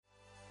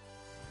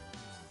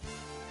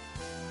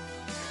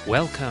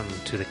Welcome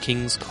to the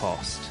King's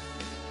Cast,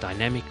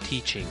 dynamic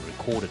teaching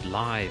recorded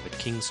live at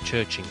King's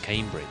Church in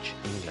Cambridge,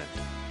 England.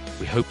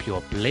 We hope you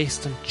are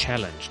blessed and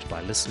challenged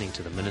by listening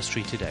to the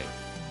ministry today.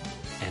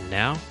 And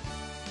now,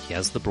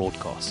 here's the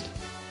broadcast.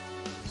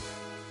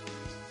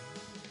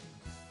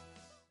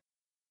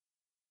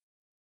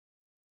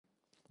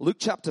 Luke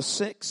chapter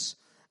 6,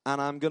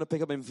 and I'm going to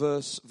pick up in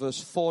verse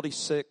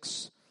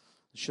 46.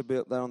 It should be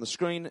up there on the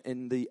screen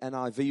in the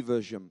NIV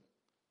version.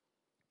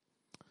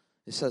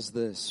 It says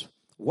this: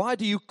 "Why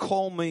do you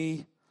call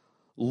me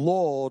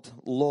Lord,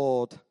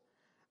 Lord,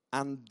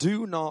 and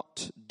do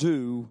not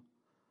do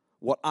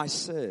what I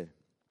say?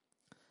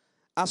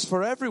 As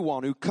for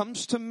everyone who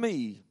comes to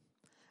me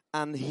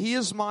and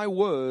hears my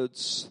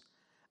words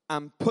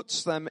and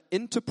puts them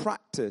into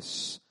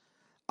practice,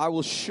 I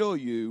will show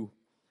you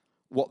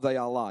what they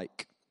are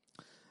like.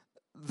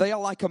 They are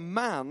like a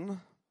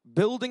man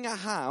building a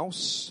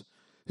house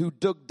who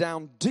dug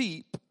down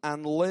deep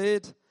and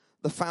laid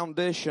the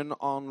foundation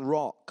on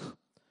rock.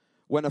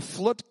 When a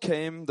flood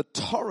came, the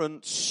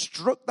torrent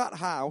struck that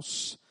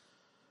house,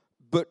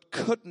 but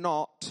could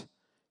not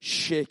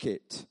shake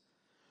it,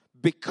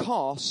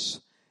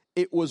 because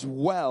it was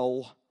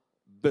well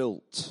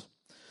built.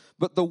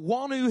 But the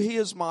one who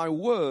hears my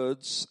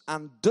words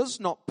and does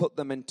not put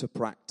them into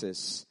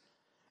practice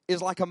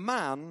is like a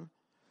man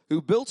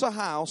who built a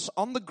house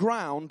on the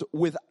ground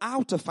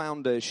without a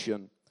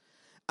foundation.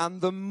 And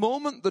the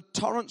moment the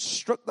torrent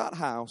struck that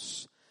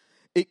house,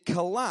 it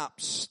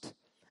collapsed,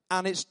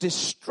 and its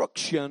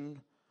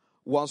destruction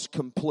was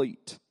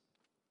complete."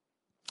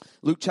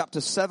 Luke chapter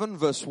 7,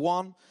 verse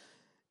 1,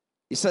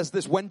 he says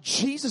this: "When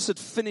Jesus had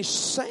finished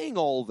saying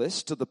all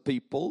this to the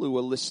people who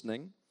were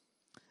listening,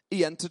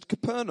 he entered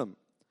Capernaum.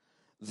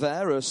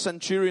 There, a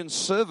centurion's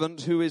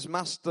servant who his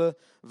master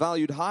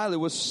valued highly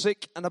was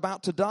sick and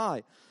about to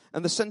die.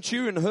 And the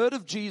centurion heard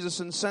of Jesus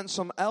and sent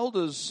some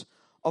elders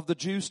of the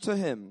Jews to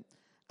him,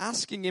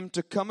 asking him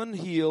to come and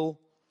heal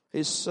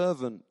his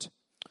servant.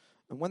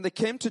 And when they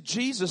came to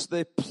Jesus,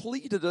 they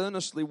pleaded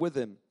earnestly with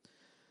him,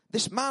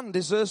 'This man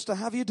deserves to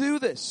have you do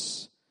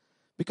this,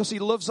 because he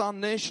loves our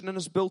nation and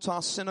has built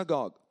our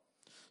synagogue.'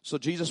 So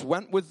Jesus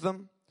went with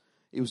them.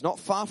 He was not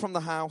far from the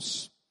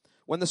house,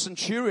 when the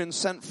centurion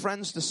sent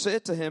friends to say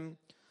to him,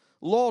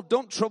 'Lord,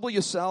 don't trouble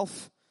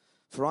yourself,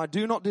 for I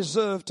do not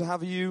deserve to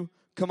have you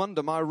come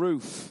under my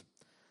roof.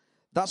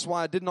 That's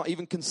why I did not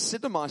even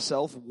consider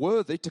myself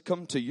worthy to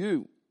come to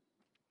you.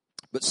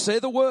 But say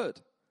the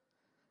word,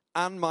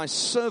 and my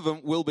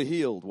servant will be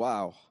healed.'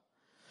 Wow.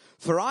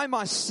 For I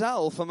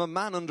myself am a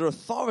man under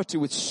authority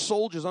with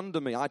soldiers under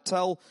me. I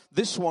tell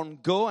this one,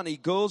 go, and he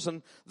goes,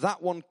 and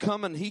that one,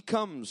 come, and he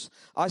comes.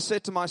 I say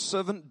to my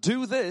servant,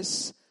 do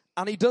this,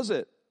 and he does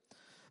it."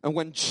 And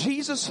when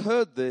Jesus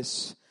heard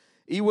this,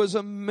 he was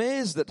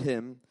amazed at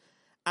him,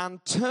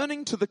 and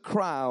turning to the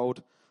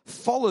crowd,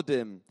 followed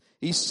him.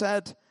 He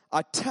said,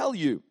 "I tell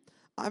you,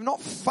 I have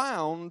not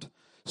found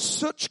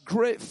such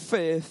great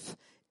faith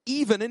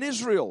even in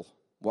Israel."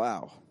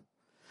 Wow.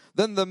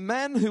 Then the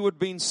men who had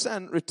been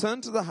sent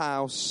returned to the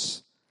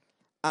house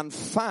and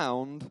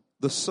found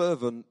the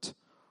servant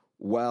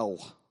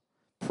well.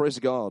 Praise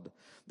God.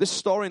 This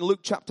story in Luke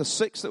chapter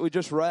 6 that we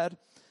just read,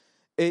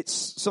 it's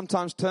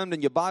sometimes termed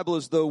in your Bible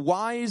as the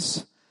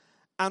wise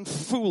and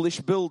foolish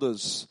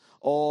builders.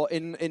 Or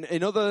in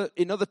other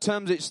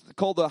terms, it's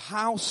called the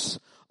house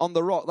on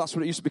the rock. That's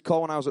what it used to be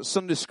called when I was at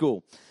Sunday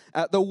school.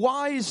 The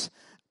wise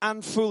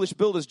and foolish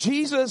builders.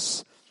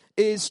 Jesus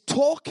is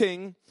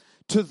talking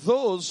to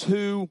those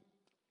who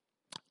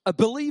are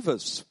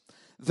believers.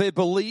 They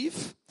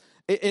believe.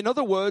 In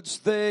other words,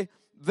 they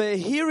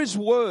hear his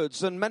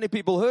words, and many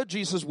people heard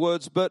Jesus'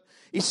 words, but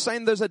he's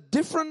saying there's a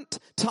different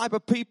type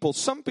of people.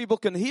 Some people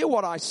can hear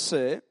what I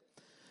say,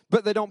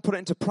 but they don't put it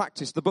into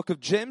practice. The book of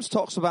James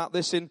talks about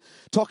this in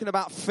talking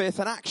about faith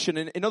and action.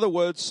 In other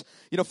words,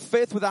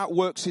 faith without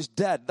works is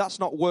dead. That's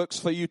not works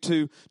for you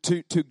to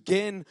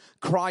gain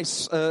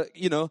Christ's,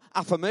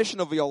 affirmation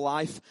of your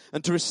life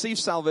and to receive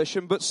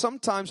salvation. But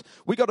sometimes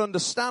we got to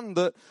understand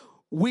that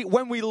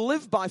when we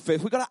live by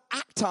faith, we got to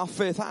act our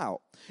faith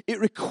out. It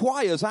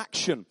requires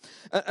action.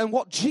 And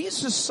what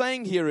Jesus is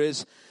saying here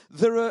is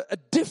there are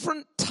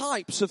different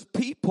types of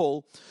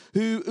people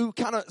who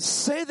kind of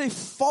say they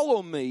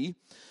follow me,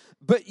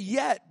 but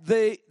yet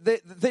they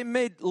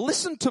may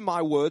listen to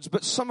my words,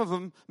 but some of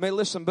them may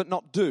listen but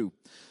not do.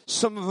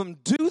 Some of them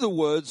do the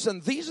words,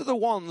 and these are the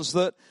ones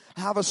that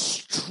have a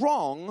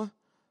strong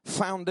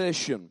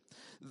foundation.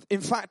 In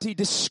fact, he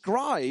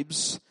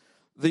describes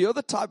the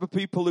other type of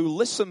people who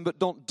listen but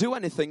don't do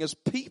anything as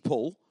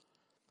people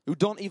who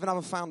don't even have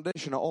a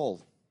foundation at all.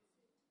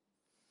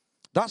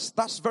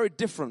 That's very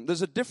different.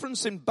 There's a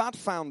difference in bad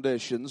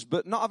foundations,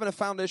 but not having a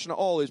foundation at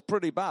all is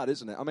pretty bad,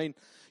 isn't it? I mean,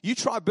 you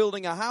try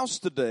building a house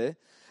today,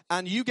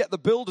 and you get the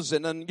builders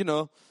in, and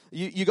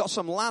you got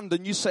some land,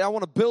 and you say, "I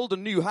want to build a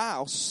new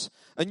house,"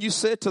 and you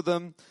say to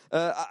them,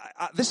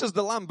 "This is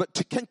the land, but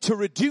to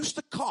reduce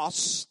the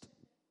cost,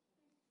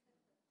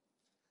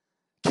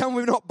 can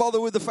we not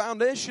bother with the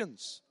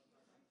foundations?"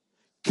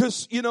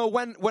 Because,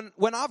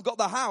 when I've got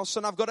the house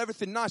and I've got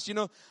everything nice,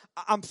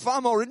 I'm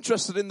far more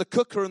interested in the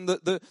cooker and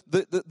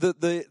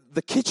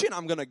the kitchen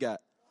I'm going to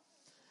get.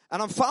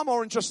 And I'm far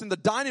more interested in the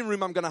dining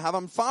room I'm going to have.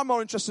 I'm far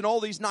more interested in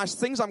all these nice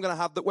things I'm going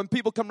to have, that when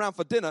people come around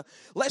for dinner,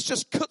 let's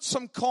just cut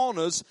some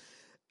corners.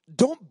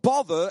 Don't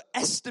bother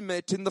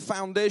estimating the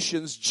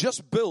foundations.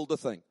 Just build a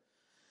thing.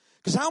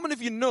 Because how many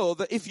of you know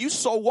that if you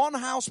saw one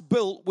house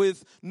built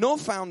with no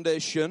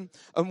foundation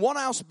and one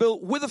house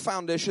built with a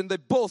foundation, they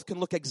both can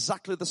look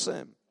exactly the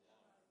same?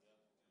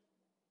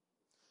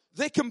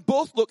 They can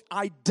both look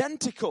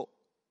identical.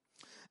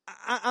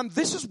 And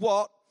this is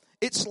what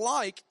it's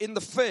like in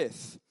the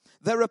faith.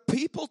 There are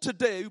people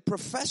today who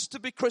profess to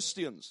be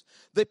Christians.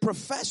 They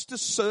profess to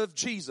serve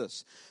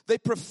Jesus. They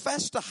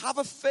profess to have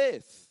a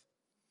faith.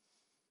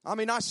 I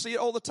mean, I see it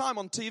all the time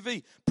on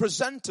TV.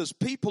 Presenters,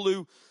 people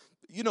who,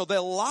 their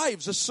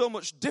lives are so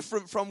much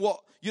different from what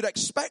you'd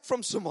expect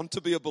from someone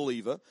to be a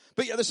believer.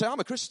 But yet they say,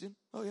 I'm a Christian.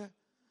 Oh, yeah.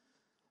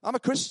 I'm a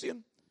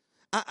Christian.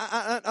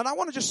 And I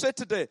want to just say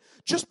today,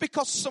 just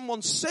because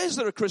someone says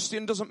they're a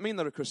Christian doesn't mean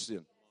they're a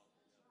Christian.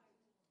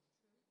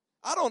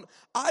 I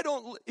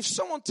don't, if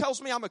someone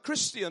tells me I'm a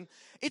Christian,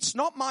 it's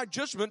not my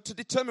judgment to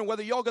determine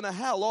whether you're going to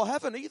hell or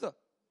heaven either.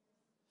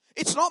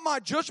 It's not my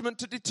judgment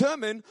to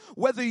determine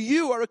whether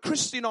you are a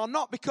Christian or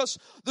not, because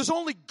there's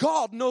only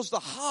God knows the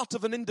heart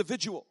of an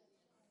individual.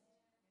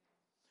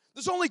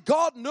 There's only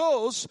God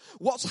knows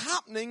what's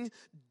happening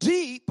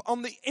deep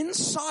on the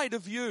inside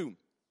of you.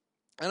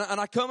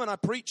 And I come and I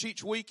preach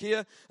each week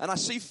here, and I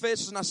see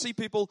faces and I see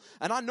people,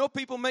 and I know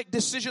people make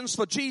decisions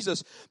for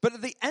Jesus. But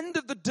at the end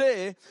of the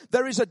day,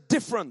 there is a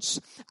difference.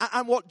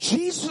 And what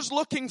Jesus is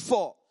looking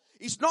for,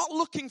 he's not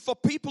looking for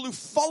people who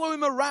follow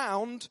him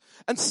around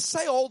and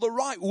say all the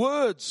right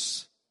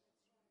words.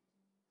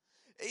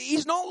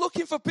 He's not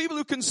looking for people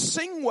who can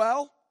sing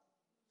well.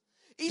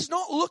 He's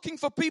not looking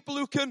for people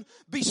who can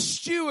be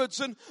stewards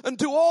and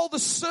do all the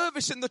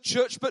service in the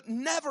church but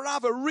never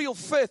have a real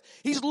faith.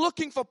 He's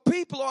looking for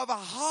people who have a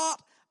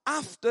heart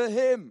after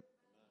him.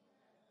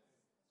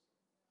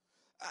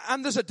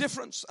 And there's a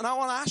difference. And I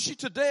want to ask you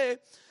today,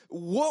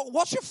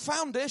 what's your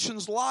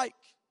foundations like?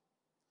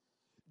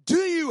 Do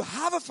you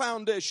have a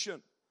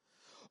foundation?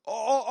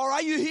 Or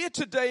are you here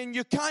today and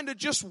you're kind of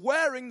just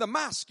wearing the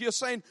mask? You're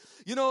saying,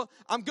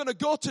 I'm going to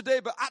go today,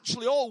 but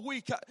actually all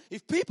week,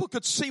 if people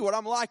could see what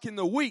I'm like in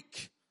the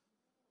week,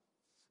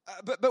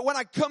 but when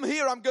I come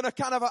here, I'm going to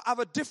kind of have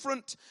a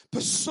different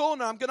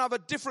persona. I'm going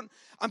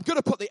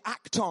to put the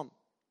act on.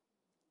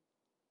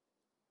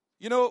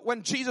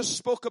 When Jesus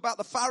spoke about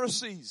the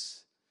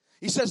Pharisees,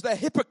 he says they're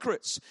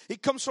hypocrites.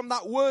 It comes from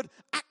that word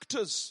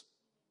actors.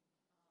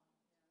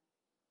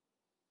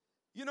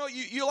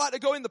 You like to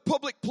go in the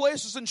public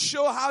places and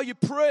show how you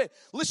pray.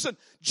 Listen,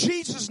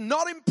 Jesus is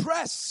not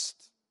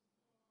impressed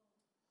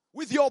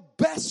with your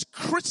best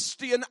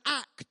Christian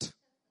act.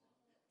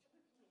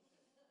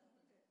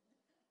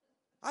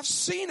 I've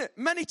seen it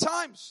many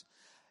times.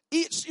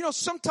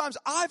 Sometimes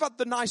I've had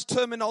the nice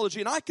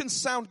terminology and I can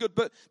sound good,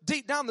 but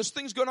deep down there's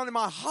things going on in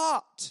my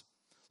heart.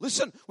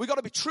 Listen, we've got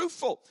to be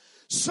truthful.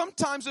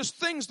 Sometimes there's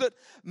things that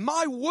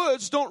my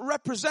words don't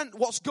represent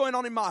what's going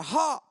on in my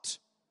heart.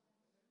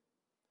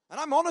 And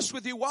I'm honest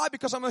with you. Why?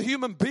 Because I'm a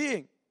human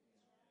being.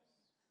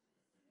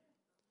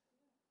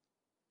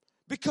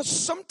 Because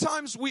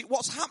sometimes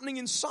what's happening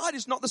inside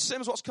is not the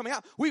same as what's coming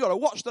out. We got to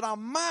watch that our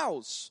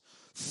mouths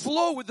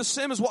flow with the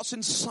same as what's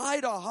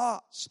inside our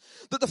hearts.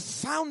 That the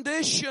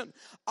foundation,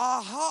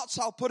 our hearts,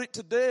 I'll put it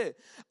today,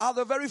 are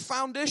the very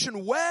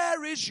foundation.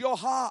 Where is your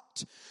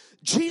heart?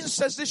 Jesus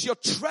says this, your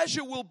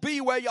treasure will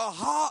be where your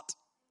heart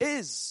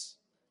is.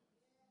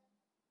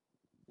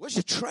 Where's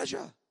your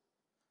treasure?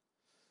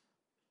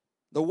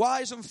 The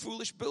wise and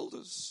foolish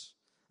builders.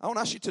 I want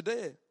to ask you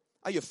today,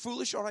 are you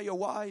foolish or are you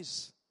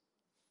wise?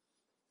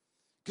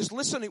 Because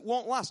listen, it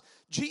won't last.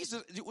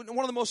 Jesus, one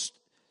of the most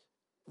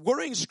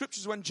worrying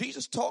scriptures when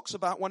Jesus talks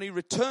about when he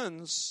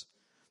returns,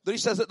 that he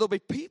says that there'll be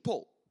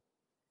people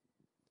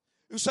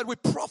who said, we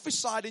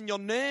prophesied in your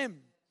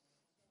name.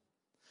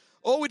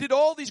 Oh, we did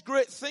all these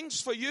great things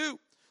for you.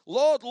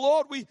 Lord,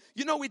 we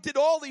did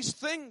all these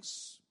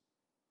things.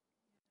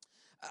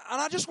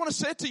 And I just want to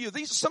say to you,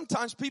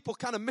 sometimes people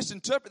kind of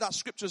misinterpret that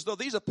scripture as though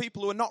these are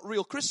people who are not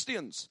real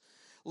Christians.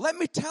 Let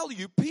me tell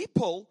you,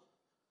 people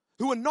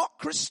who are not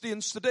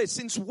Christians today,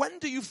 since when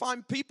do you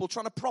find people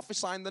trying to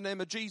prophesy in the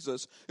name of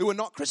Jesus who are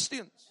not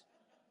Christians?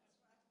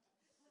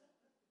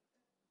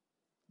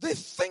 They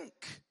think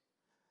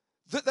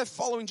that they're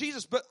following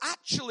Jesus, but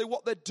actually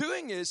what they're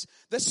doing is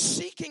they're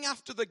seeking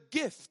after the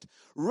gift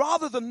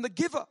rather than the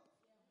giver.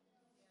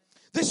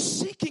 They're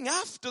seeking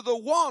after the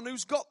one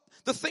who's got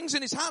the things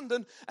in his hand,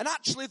 and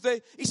actually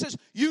he says,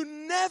 you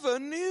never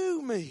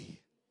knew me.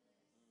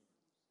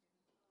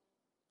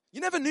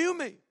 You never knew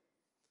me.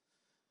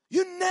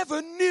 You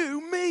never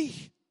knew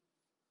me.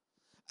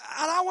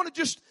 And I want to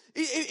just,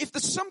 if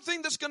there's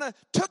something that's going to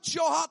touch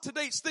your heart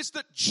today, it's this,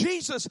 that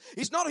Jesus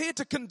is not here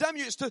to condemn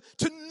you, it's to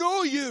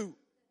know you.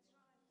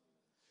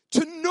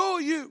 To know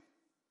you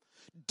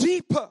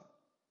deeper.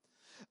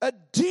 A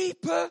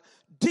deeper,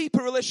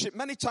 deeper relationship.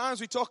 Many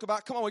times we talk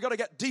about, come on, we've got to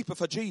get deeper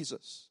for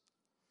Jesus.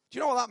 Do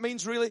you know what that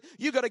means really?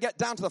 You've got to get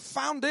down to the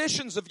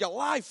foundations of your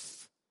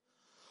life.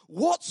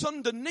 What's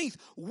underneath?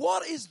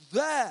 What is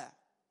there?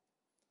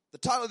 The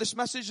title of this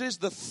message is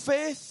The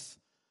Faith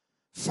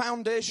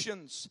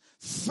Foundations.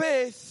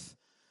 Faith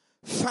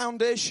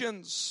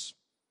Foundations.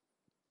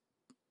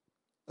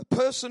 A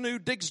person who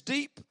digs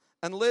deep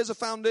and lays a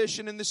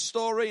foundation in this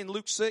story in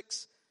Luke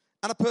 6,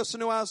 and a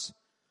person who has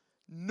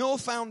no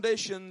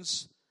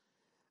foundations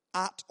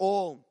at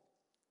all.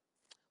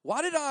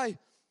 Why did I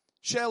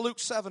share Luke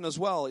 7 as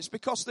well? It's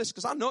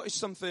because I noticed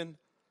something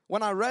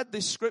when I read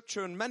this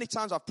scripture, and many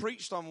times I've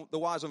preached on the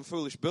wise and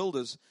foolish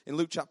builders in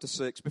Luke chapter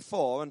 6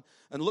 before,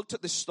 and looked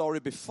at this story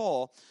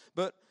before.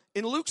 But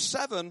in Luke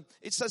 7,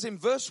 it says in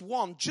verse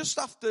 1, just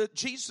after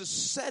Jesus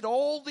said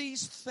all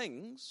these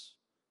things,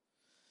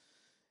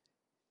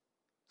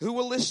 who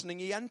were listening,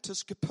 he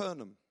enters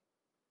Capernaum.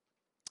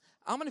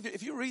 How many of you,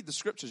 if you read the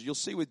scriptures, you'll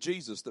see with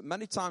Jesus that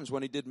many times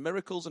when he did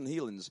miracles and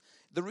healings,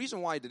 the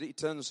reason why he did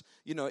it,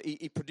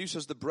 he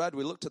produces the bread.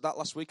 We looked at that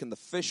last week, and the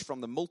fish from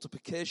the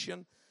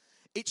multiplication.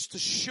 It's to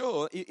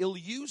show, he'll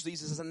use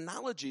these as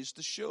analogies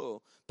to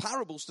show,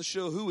 parables to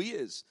show who he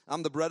is.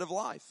 I'm the bread of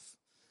life.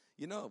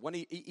 When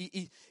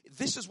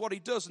this is what he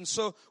does. And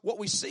so what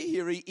we see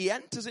here, he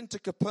enters into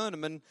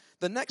Capernaum, and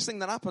the next thing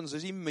that happens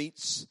is he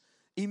meets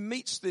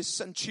this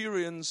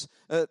centurion's,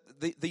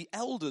 the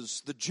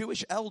elders, the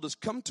Jewish elders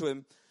come to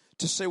him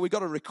to say, we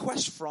got a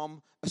request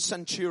from a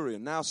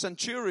centurion. Now,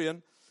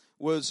 centurion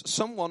was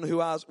someone who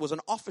was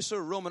an officer,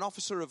 a Roman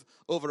officer of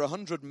over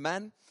 100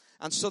 men.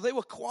 And so they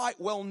were quite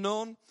well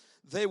known.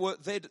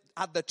 They'd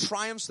had their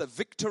triumphs, their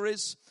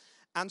victories.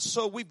 And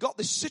so we've got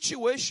this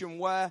situation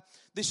where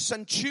this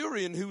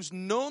centurion who's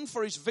known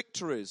for his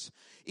victories,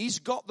 he's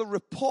got the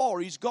rapport,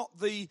 he's got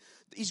the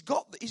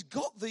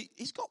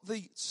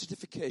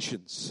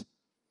certifications.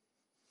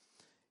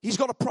 He's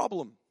got a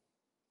problem.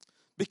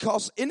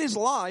 Because in his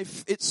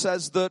life, it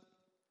says that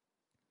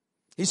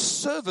his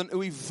servant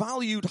who he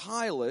valued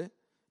highly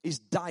is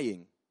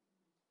dying.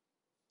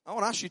 I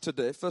want to ask you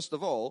today, first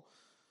of all,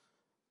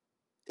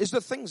 is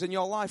there things in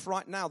your life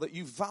right now that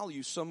you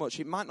value so much?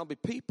 It might not be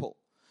people,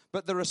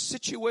 but there are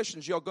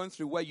situations you're going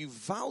through where you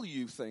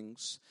value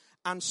things,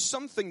 and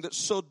something that's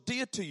so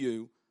dear to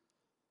you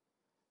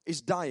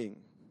is dying.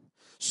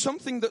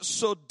 Something that's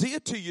so dear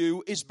to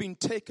you is being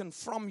taken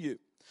from you.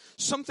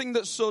 Something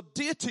that's so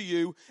dear to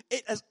you,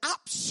 it has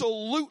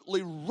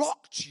absolutely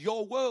rocked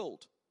your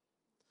world.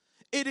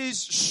 It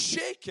is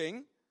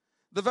shaking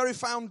the very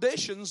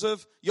foundations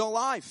of your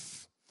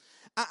life.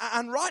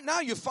 And right now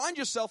you find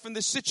yourself in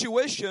this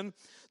situation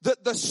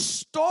that the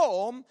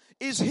storm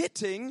is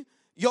hitting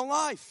your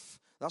life.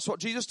 That's what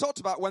Jesus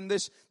talked about when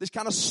this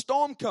kind of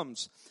storm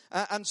comes.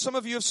 And some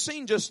of you have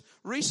seen just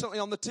recently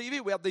on the TV,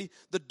 we had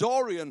the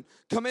Dorian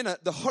come in,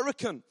 the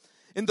hurricane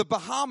in the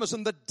Bahamas,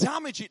 and the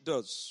damage it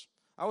does.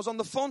 I was on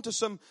the phone to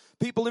some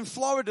people in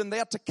Florida, and they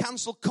had to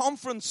cancel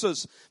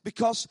conferences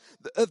because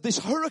of this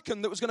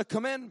hurricane that was going to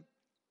come in.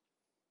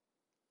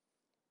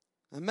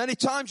 And many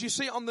times you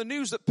see it on the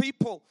news that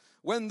people,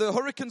 when the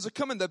hurricanes are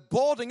coming, they're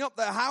boarding up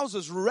their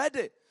houses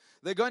ready.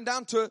 They're going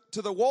down to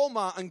the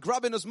Walmart and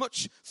grabbing as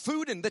much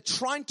food in. They're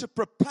trying to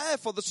prepare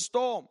for the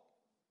storm.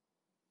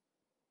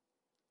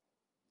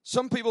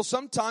 Some people,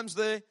 sometimes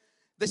they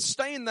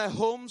stay in their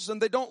homes and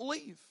they don't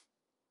leave.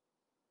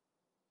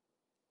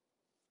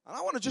 And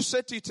I want to just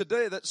say to you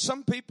today that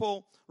some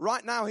people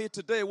right now here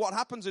today, what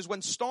happens is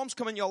when storms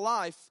come in your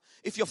life,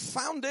 if your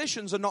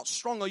foundations are not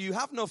strong or you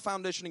have no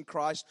foundation in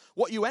Christ,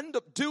 what you end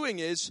up doing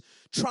is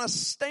trying to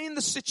stay in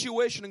the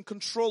situation and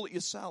control it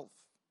yourself.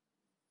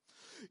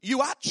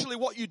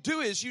 What you do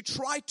is you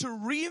try to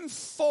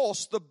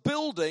reinforce the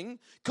building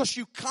because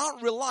you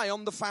can't rely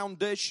on the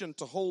foundation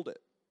to hold it.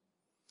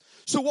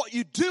 So what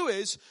you do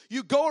is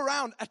you go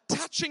around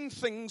attaching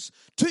things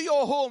to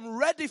your home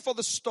ready for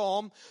the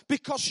storm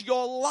because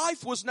your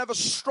life was never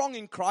strong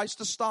in Christ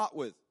to start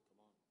with.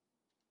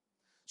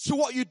 So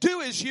what you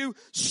do is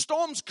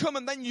storms come,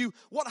 and then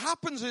what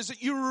happens is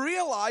that you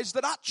realize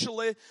that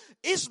actually,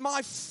 is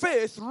my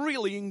faith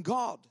really in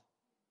God?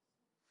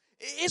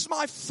 Is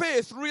my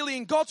faith really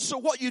in God? So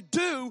what you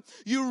do,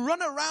 you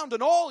run around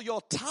and all your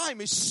time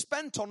is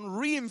spent on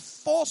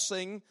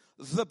reinforcing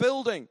the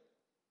building.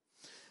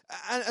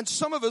 And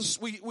some of us,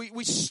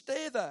 we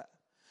stay there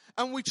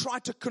and we try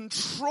to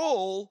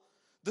control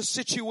the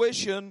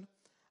situation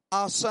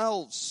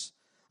ourselves.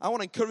 I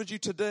want to encourage you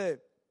today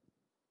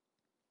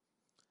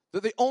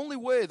that the only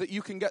way that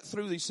you can get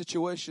through these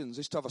situations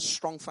is to have a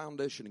strong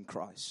foundation in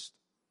Christ.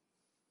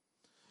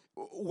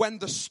 When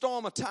the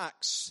storm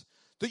attacks,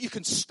 that you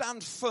can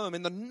stand firm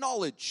in the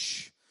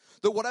knowledge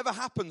that whatever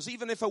happens,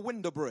 even if a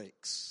window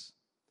breaks,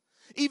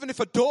 even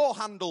if a door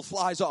handle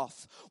flies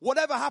off,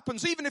 whatever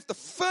happens, even if the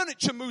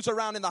furniture moves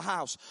around in the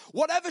house,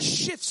 whatever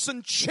shifts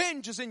and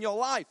changes in your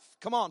life,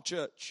 come on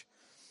church,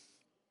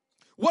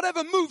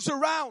 whatever moves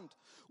around,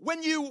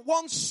 when you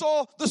once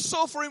saw the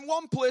sofa in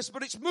one place,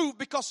 but it's moved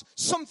because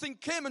something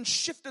came and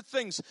shifted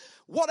things.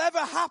 Whatever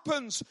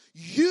happens,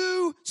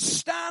 you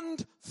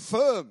stand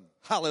firm.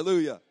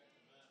 Hallelujah.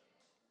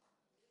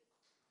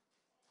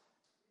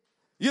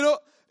 You know,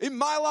 in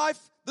my life,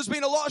 there's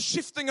been a lot of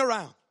shifting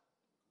around.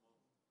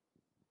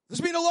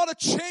 There's been a lot of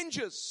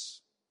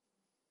changes.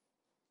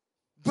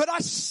 But I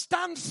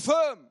stand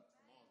firm.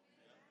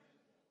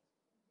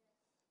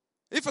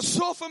 If a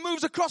sofa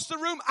moves across the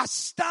room, I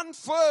stand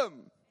firm.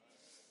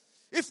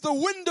 If the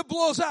wind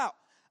blows out,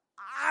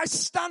 I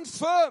stand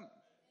firm.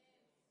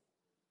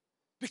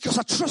 Because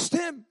I trust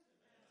him.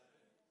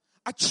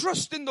 I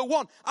trust in the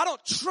one. I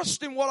don't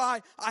trust in what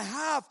I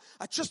have.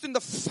 I trust in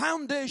the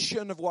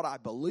foundation of what I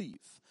believe.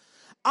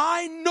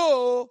 I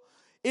know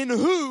in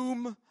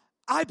whom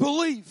I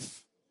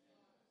believe.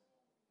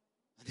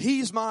 And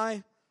he's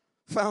my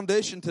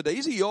foundation today.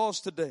 Is he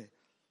yours today?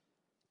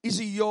 Is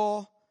he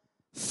your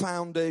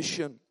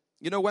foundation?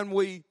 You know, when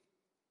we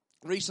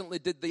recently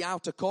did the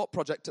outer court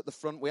project at the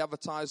front, we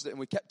advertised it and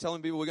we kept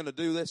telling people we're going to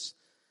do this.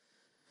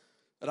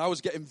 And I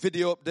was getting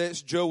video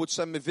updates. Joe would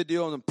send me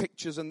video and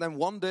pictures. And then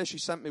one day she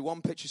sent me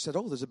one picture. She said,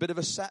 oh, there's a bit of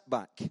a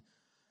setback.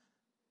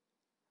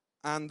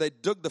 And they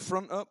dug the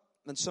front up.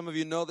 And some of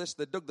you know this.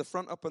 They dug the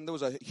front up and there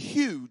was a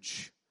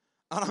huge,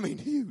 and I mean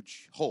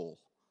huge, hole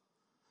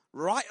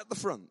right at the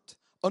front,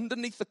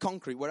 underneath the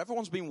concrete, where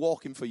everyone's been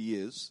walking for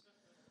years.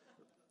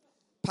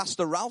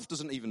 Pastor Ralph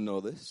doesn't even know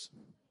this.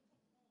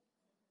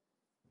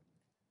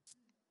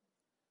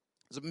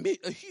 There's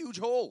a huge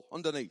hole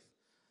underneath.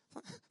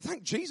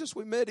 Thank Jesus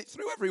we made it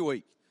through every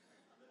week.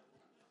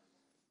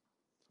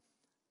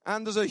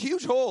 And there's a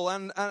huge hole,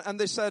 and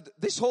they said,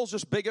 this hole's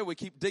just bigger. We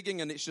keep digging,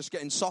 and it's just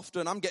getting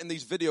softer. And I'm getting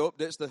these video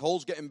updates. The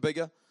hole's getting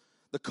bigger.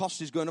 The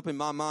cost is going up in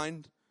my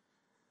mind.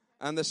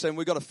 And they're saying,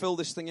 we've got to fill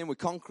this thing in with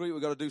concrete.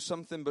 We've got to do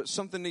something, but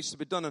something needs to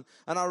be done.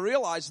 And I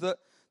realized that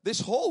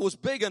this hole was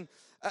big. And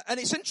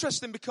it's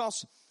interesting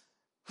because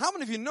how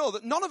many of you know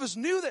that none of us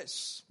knew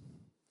this?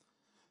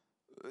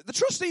 The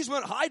trustees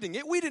weren't hiding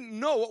it. We didn't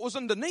know what was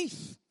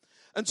underneath.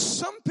 And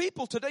some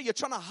people today, you're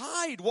trying to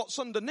hide what's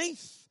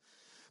underneath.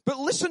 But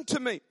listen to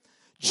me.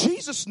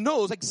 Jesus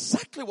knows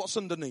exactly what's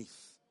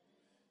underneath.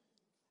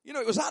 You know,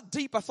 it was that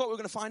deep I thought we were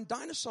going to find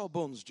dinosaur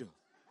bones, Joe.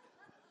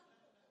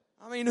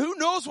 I mean, who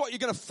knows what you're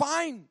going to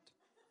find?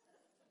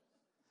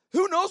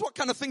 Who knows what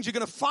kind of things you're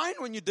going to find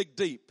when you dig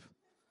deep?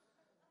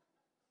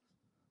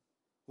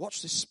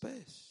 Watch this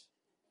space.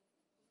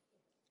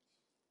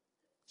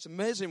 It's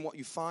amazing what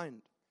you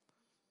find.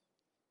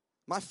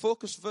 My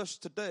focus verse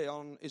today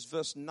is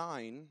verse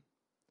 9.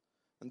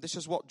 And this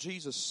is what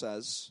Jesus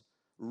says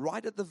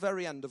right at the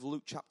very end of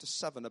Luke chapter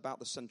 7 about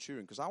the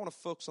centurion. Because I want to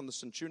focus on the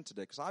centurion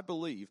today. Because I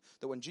believe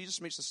that when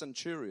Jesus meets the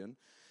centurion,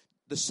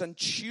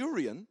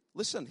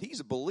 listen, he's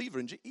a believer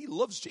in Jesus. He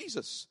loves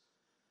Jesus.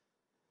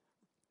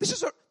 This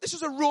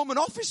is a Roman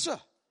officer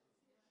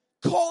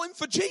calling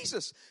for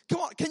Jesus.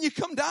 Come on, can you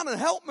come down and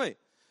help me?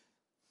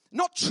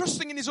 Not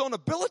trusting in his own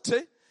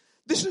ability.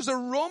 This is a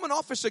Roman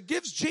officer,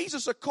 gives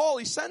Jesus a call.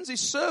 He sends his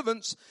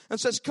servants and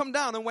says, come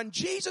down. And when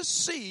Jesus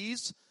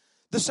sees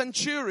the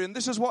centurion,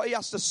 this is what he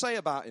has to say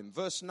about him.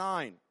 Verse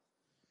 9.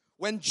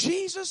 When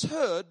Jesus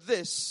heard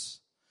this,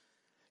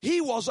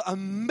 he was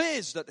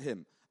amazed at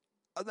him.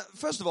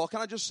 First of all, can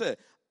I just say,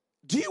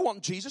 do you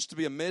want Jesus to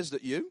be amazed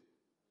at you?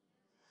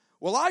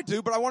 Well, I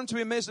do, but I want him to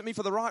be amazed at me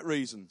for the right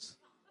reasons.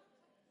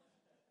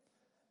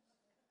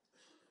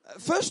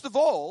 First of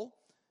all,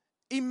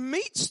 he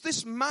meets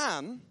this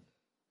man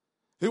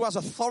who has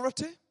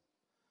authority.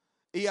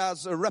 He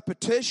has a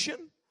reputation.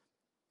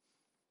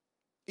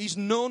 He's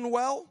known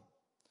well.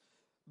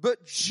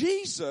 But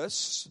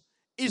Jesus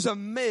is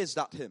amazed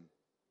at him.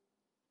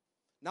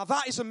 Now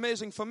that is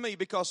amazing for me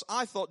because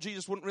I thought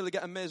Jesus wouldn't really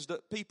get amazed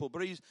at people.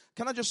 But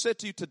can I just say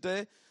to you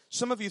today,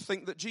 some of you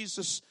think that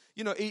Jesus,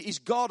 you know, he's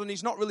God and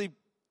he's not really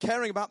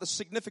caring about the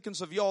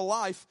significance of your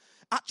life.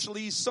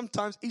 Actually,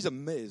 sometimes he's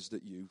amazed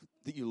at you,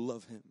 that you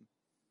love him.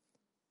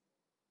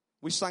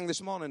 We sang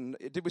this morning,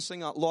 did we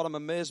sing, Lord, I'm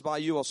amazed by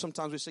you? Or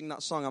sometimes we sing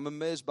that song, I'm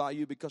amazed by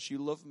you because you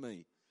love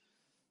me.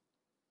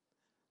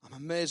 I'm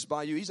amazed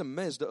by you. He's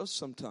amazed at us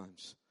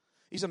sometimes.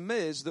 He's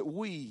amazed that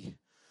we,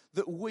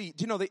 do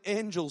you know the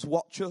angels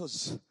watch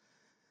us?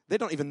 They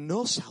don't even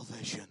know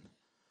salvation.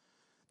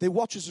 They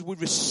watch us as we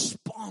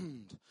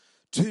respond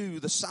to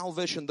the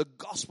salvation, the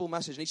gospel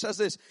message. And he says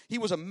this, he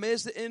was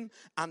amazed at him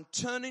and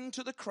turning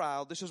to the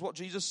crowd, this is what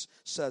Jesus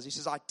says. He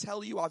says, I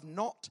tell you, I've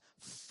not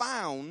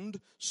found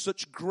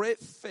such great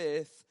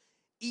faith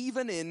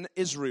even in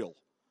Israel.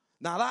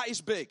 Now that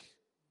is big.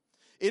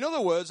 In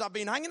other words, I've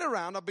been hanging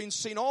around, I've been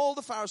seeing all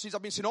the Pharisees,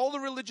 I've been seeing all the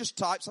religious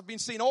types, I've been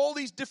seeing all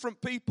these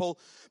different people,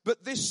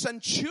 but this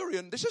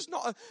centurion, this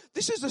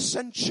is a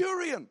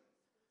centurion.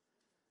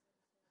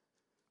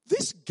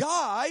 This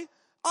guy,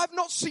 I've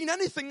not seen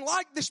anything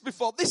like this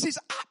before. This is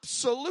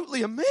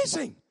absolutely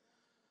amazing.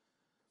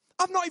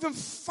 I've not even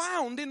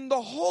found in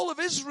the whole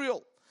of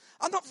Israel,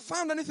 I've not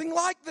found anything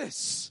like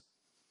this.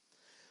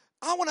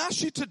 I want to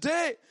ask you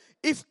today,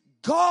 if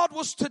God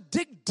was to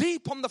dig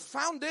deep on the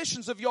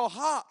foundations of your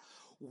heart,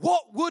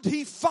 what would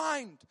he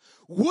find?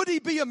 Would he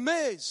be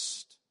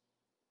amazed?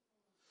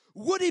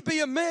 Would he be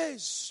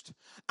amazed?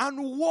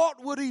 And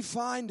what would he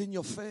find in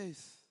your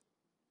faith?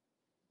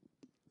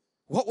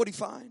 What would he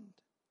find?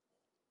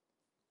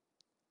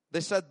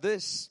 They said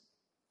this.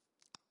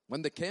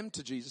 When they came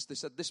to Jesus, they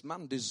said, this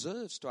man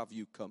deserves to have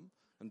you come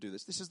and do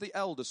this. This is the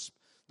elders,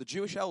 the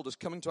Jewish elders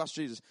coming to ask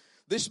Jesus.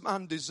 This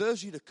man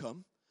deserves you to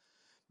come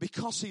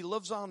because he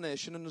loves our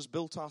nation and has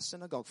built our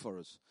synagogue for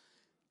us.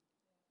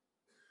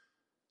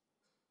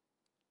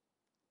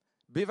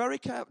 Be very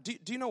careful.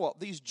 Do you know what?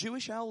 These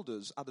Jewish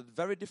elders had a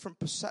very different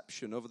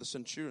perception over the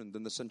centurion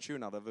than the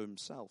centurion had of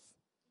himself.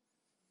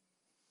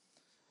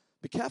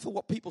 Be careful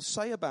what people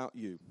say about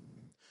you.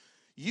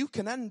 You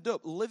can end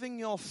up living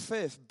your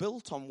faith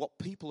built on what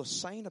people are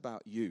saying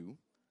about you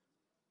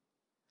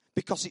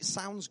because it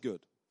sounds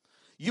good.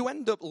 You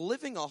end up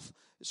living off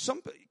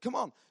come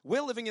on,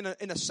 we're living in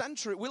a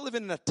century, we're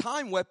living in a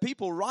time where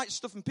people write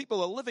stuff and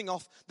people are living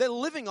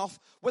off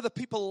whether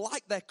people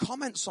like their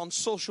comments on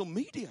social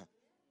media.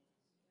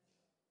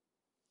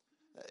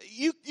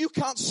 You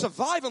can't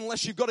survive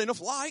unless you've got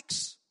enough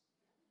likes.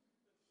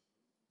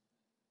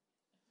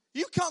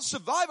 You can't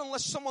survive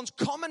unless someone's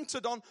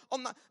commented on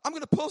that. I'm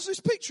going to post this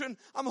picture and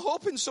I'm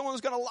hoping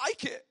someone's going to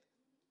like it.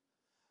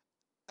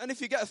 And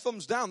if you get a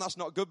thumbs down, that's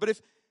not good. But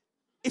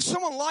if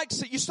someone likes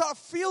it, you start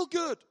to feel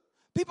good.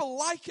 People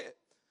like it.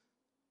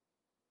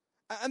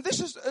 And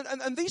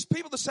these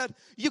people that said,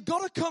 you've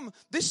got to come.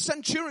 This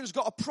centurion's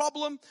got a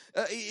problem.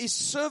 His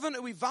servant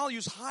who he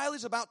values highly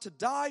is about to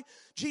die.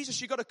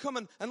 Jesus, you've got to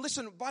come. And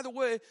listen, by the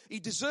way, he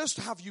deserves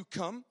to have you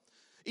come.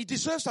 He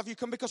deserves to have you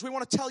come because we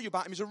want to tell you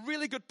about him. He's a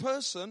really good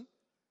person.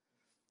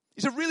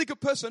 He's a really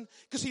good person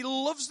because he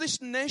loves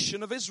this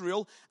nation of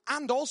Israel.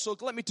 And also,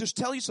 let me just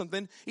tell you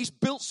something, he's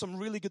built some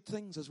really good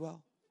things as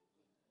well.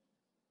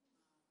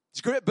 He's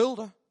a great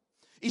builder.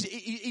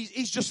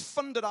 He's just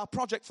funded our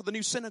project for the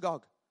new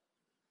synagogue.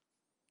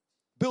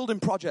 Building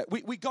project.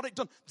 We got it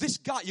done. This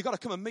guy, you got to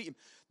come and meet him.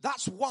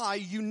 That's why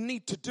you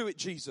need to do it,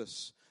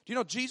 Jesus. Do you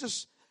know,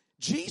 Jesus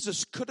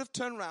could have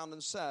turned around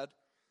and said,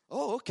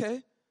 oh,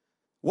 okay.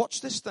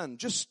 Watch this then.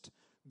 Just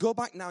go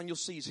back now and you'll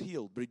see he's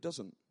healed. But he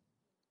doesn't.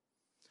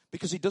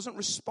 Because he doesn't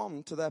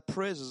respond to their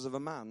praises of a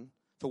man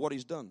for what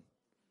he's done.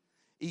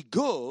 He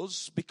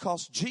goes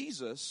because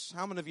Jesus,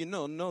 how many of you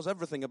know, knows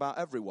everything about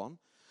everyone.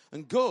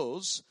 And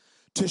goes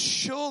to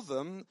show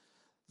them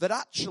that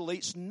actually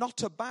it's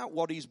not about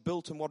what he's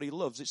built and what he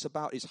loves. It's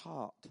about his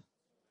heart.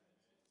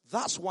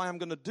 That's why I'm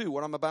going to do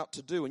what I'm about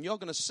to do. And you're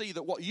going to see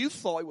that what you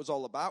thought it was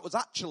all about was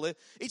actually,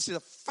 it's the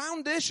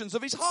foundations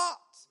of his heart.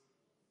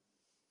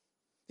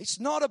 It's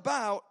not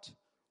about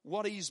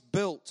what he's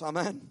built.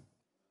 Amen.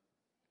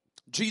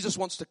 Jesus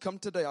wants to come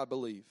today, I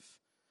believe,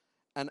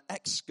 and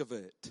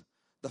excavate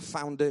the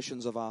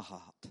foundations of our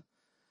heart.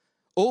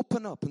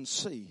 Open up and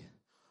see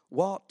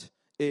what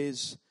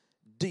is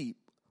deep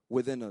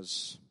within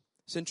us.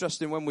 It's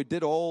interesting, when we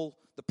did all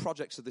the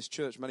projects of this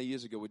church many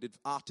years ago, we did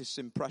artists'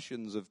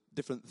 impressions of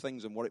different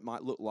things and what it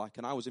might look like.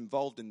 And I was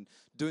involved in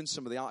doing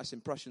some of the artist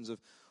impressions of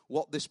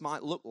what this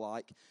might look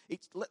like.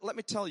 Let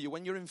me tell you,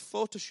 when you're in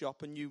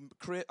Photoshop and you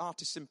create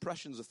artist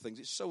impressions of things,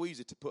 it's so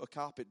easy to put a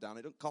carpet down.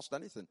 It doesn't cost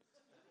anything.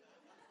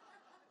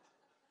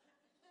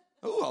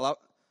 Oh,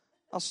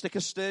 I'll stick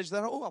a stage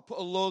there. Oh, I'll put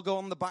a logo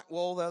on the back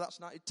wall there. That's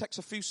nice. It takes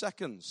a few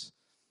seconds.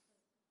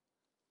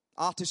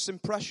 Artist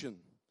impression.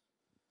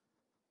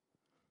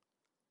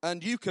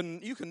 And you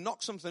can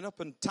knock something up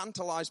and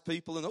tantalize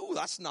people and, oh,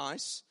 that's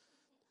nice.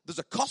 There's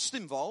a cost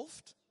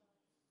involved.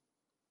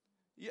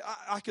 Yeah,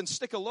 I can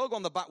stick a logo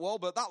on the back wall,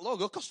 but that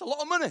logo costs a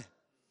lot of money.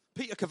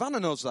 Peter Kavanagh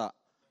knows that.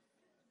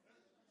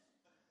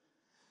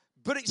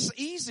 But it's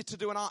easy to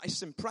do an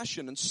artist's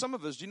impression, and some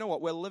of us, do you know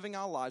what? We're living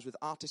our lives with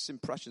artist's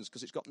impressions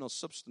because it's got no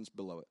substance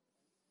below it.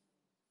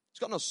 It's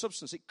got no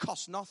substance. It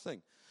costs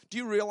nothing. Do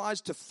you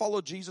realize to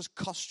follow Jesus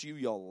costs you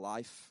your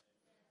life?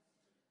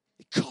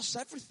 It costs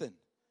everything.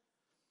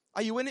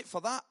 Are you in it for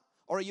that,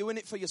 or are you in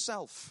it for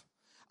yourself?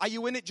 Are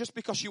you in it just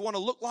because you want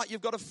to look like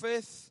you've got a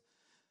faith?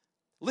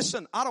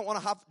 Listen, I don't want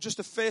to have just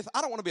a faith.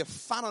 I don't want to be a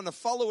fan and a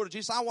follower of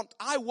Jesus. I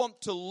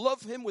want to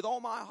love him with all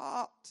my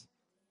heart.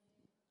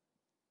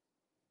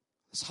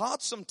 It's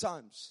hard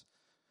sometimes.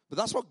 But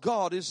that's what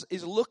God is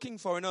looking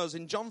for in us.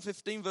 In John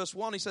 15 verse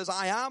 1, he says,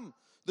 I am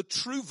the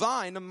true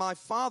vine and my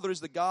Father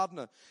is the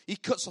gardener. He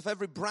cuts off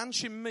every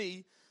branch in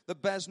me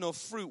that bears no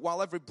fruit,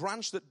 while every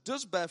branch that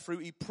does bear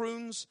fruit, he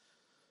prunes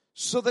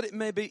so that it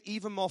may be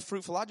even more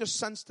fruitful. I just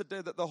sense today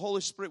that the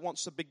Holy Spirit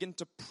wants to begin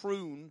to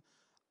prune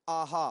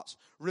our hearts,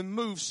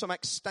 remove some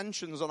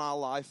extensions on our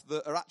life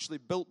that are actually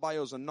built by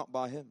us and not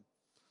by him.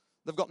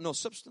 They've got no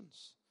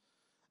substance.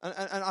 And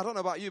I don't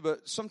know about you,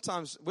 but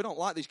sometimes we don't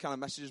like these kind of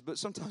messages, but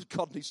sometimes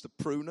God needs to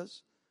prune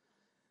us.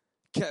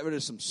 Get rid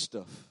of some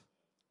stuff.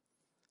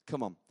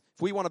 Come on.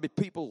 If we want to be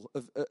people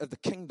of the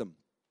kingdom,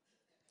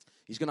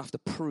 he's going to have to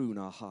prune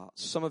our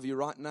hearts. Some of you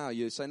right now,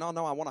 you say, no,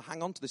 I want to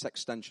hang on to this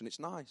extension. It's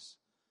nice.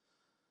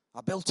 I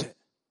built it.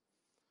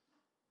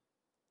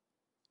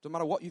 Doesn't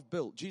matter what you've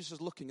built. Jesus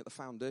is looking at the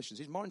foundations.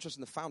 He's more interested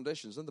in the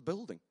foundations than the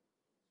building.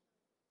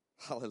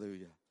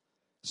 Hallelujah.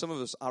 Some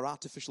of us, our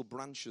artificial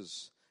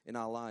branches in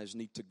our lives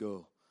need to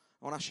go.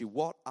 I want to ask you,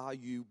 what are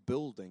you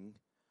building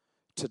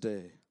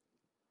today?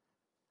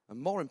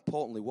 And more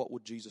importantly, what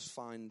would Jesus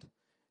find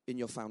in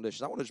your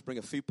foundation? I want to just bring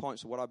a few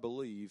points of what I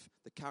believe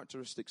the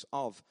characteristics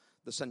of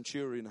the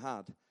centurion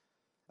had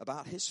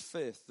about his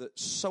faith that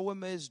so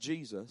amazed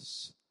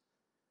Jesus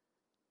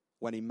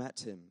when he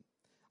met him.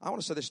 I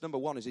want to say this. Number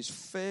one is his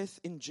faith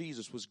in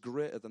Jesus was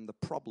greater than the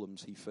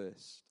problems he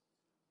faced.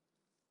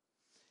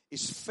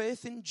 His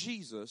faith in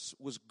Jesus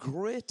was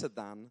greater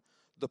than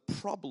the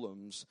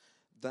problems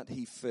that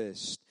he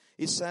faced.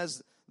 It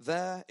says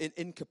there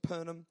in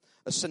Capernaum,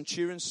 a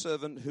centurion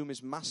servant whom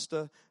his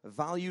master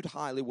valued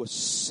highly was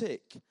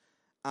sick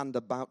and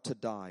about to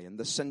die. And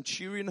the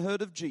centurion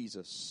heard of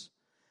Jesus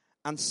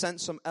and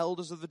sent some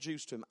elders of the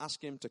Jews to him,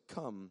 asking him to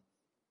come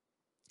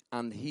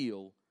and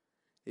heal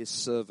his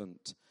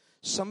servant.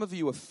 Some of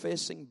you are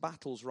facing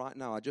battles right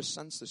now. I just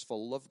sense this for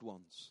loved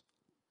ones.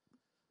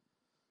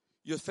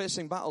 You're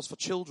facing battles for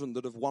children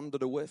that have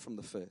wandered away from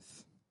the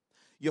faith.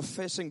 You're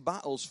facing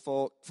battles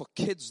for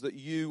kids that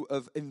you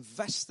have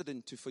invested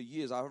into for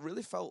years. I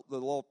really felt the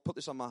Lord put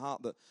this on my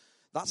heart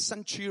that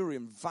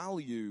centurion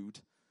valued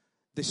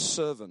this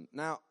servant.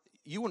 Now,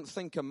 you wouldn't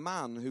think a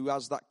man who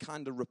has that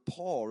kind of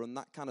rapport and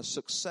that kind of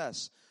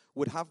success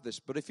would have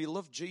this. But if he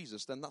loved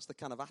Jesus, then that's the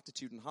kind of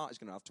attitude and heart he's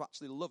going to have to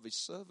actually love his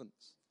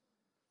servants.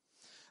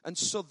 And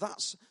so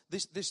that's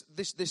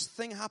this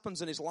thing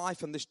happens in his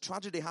life, and this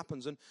tragedy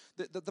happens. And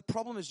the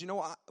problem is, you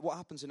know what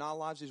happens in our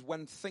lives is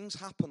when things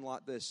happen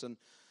like this, and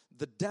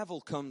the devil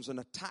comes and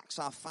attacks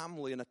our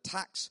family and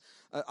attacks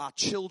our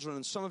children.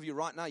 And some of you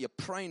right now, you're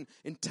praying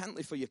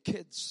intently for your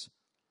kids.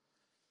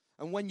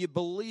 And when you're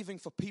believing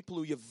for people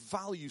who you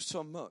value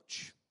so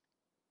much,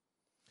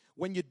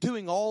 when you're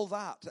doing all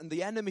that and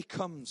the enemy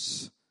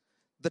comes,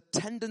 the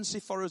tendency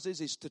for us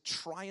is to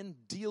try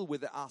and deal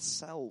with it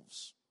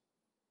ourselves.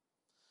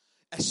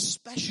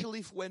 Especially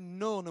if we're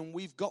known and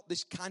we've got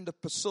this kind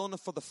of persona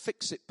for the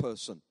fix-it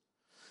person.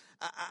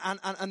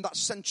 And that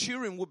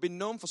centurion would be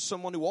known for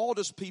someone who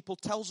orders people,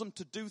 tells them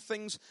to do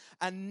things,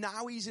 and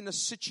now he's in a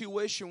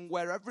situation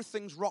where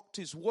everything's rocked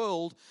his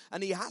world,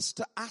 and he has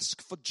to ask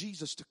for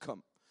Jesus to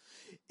come.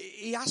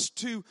 He has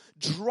to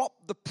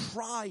drop the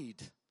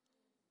pride.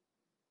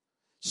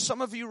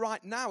 Some of you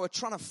right now are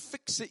trying to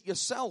fix it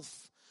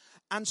yourself.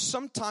 And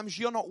sometimes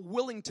you're not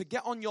willing to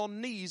get on your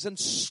knees and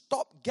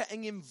stop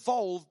getting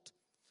involved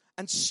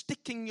and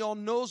sticking your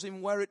nose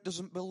in where it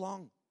doesn't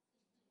belong.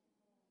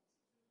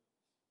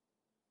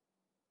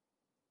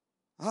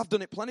 I've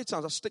done it plenty of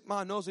times. I stick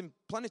my nose in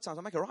plenty of times.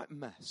 I make a right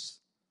mess.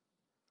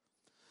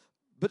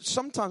 But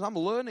sometimes I'm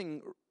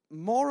learning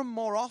more and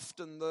more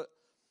often that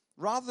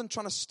rather than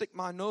trying to stick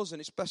my nose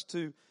in, it's best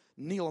to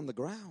kneel on the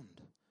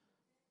ground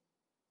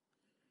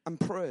and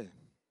pray.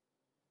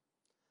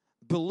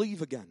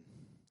 Believe again.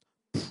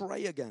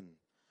 Pray again.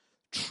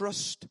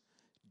 Trust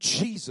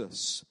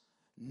Jesus,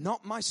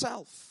 not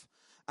myself.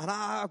 And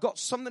I've got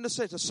something to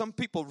say to some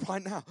people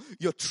right now.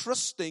 You're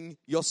trusting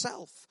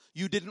yourself.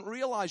 You didn't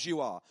realize you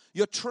are.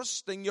 You're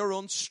trusting your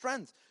own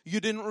strength. You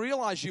didn't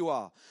realize you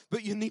are.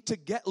 But you need to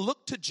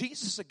look to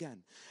Jesus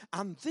again.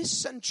 And this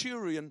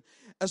centurion,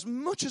 as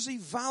much as he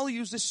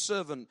values this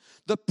servant,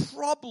 the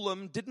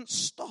problem didn't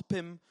stop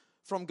him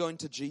from going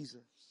to Jesus.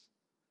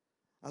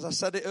 As I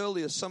said it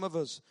earlier, some of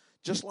us,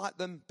 just like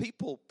them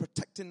people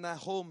protecting their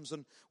homes,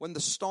 and when the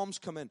storms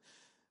come in,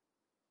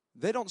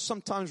 they don't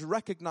sometimes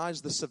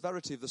recognize the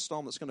severity of the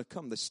storm that's going to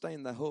come. They stay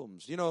in their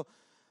homes. You know,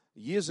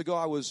 years ago,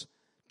 I was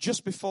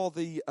just before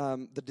the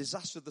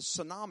disaster, the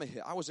tsunami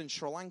hit. I was in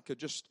Sri Lanka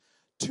just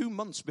 2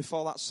 months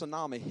before that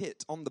tsunami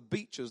hit, on the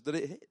beaches that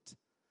it hit.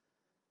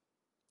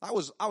 I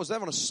was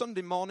there on a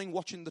Sunday morning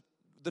watching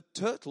the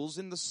turtles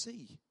in the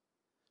sea.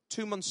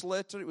 2 months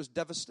later, it was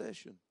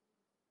devastation.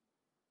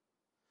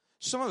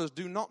 Some of us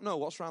do not know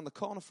what's around the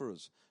corner for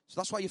us. So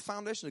that's why your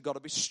foundation has got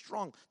to be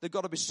strong. They've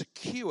got to be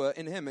secure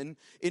in him.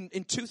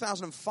 In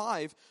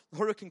 2005,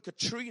 Hurricane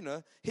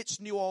Katrina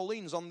hits New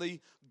Orleans on the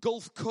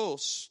Gulf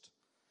Coast.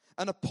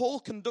 And a poll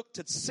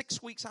conducted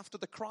 6 weeks after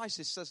the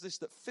crisis says this,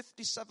 that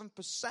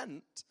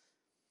 57%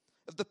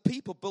 of the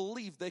people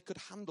believed they could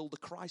handle the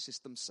crisis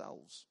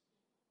themselves.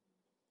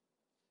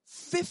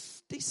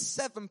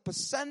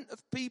 57%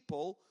 of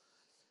people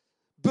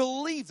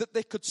believe that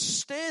they could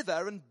stay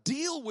there and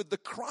deal with the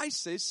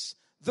crisis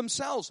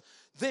themselves.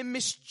 They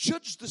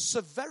misjudged the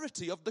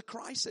severity of the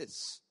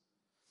crisis.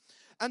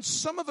 And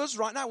some of us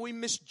right now, we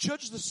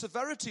misjudge the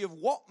severity of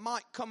what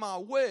might come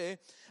our way,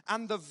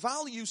 and the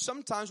value,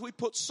 sometimes we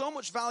put so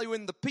much value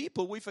in the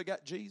people, we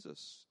forget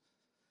Jesus.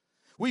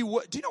 Do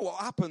you know what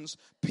happens?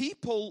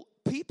 People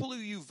who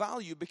you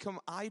value become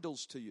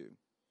idols to you.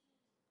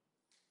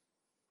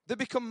 They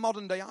become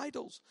modern day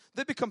idols.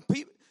 They become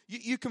people.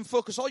 You can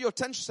focus all your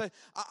attention, say,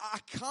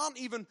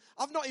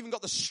 I've not even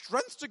got the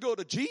strength to go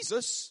to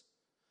Jesus.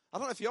 I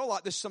don't know if you're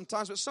like this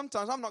sometimes, but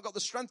sometimes I've not got the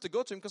strength to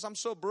go to him because I'm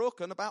so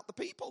broken about the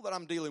people that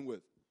I'm dealing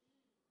with.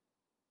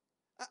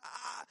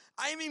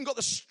 I haven't even got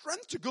the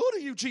strength to go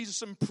to you,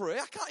 Jesus, and pray.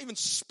 I can't even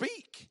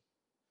speak.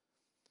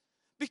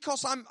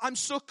 because I'm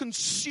so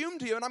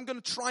consumed here and I'm going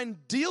to try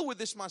and deal with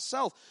this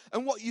myself.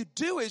 And what you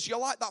do is you're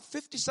like that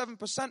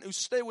 57% who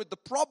stay with the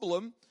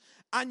problem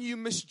and you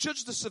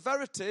misjudge the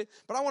severity.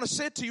 But I want to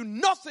say to you,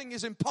 nothing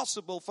is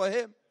impossible for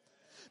him.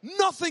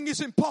 Nothing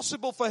is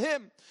impossible for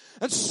him.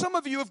 And some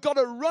of you have got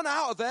to run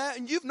out of there,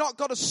 and you've not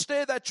got to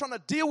stay there trying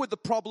to deal with the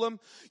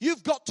problem.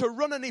 You've got to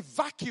run and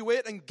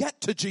evacuate and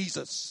get to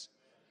Jesus.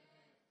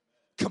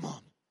 Come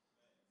on.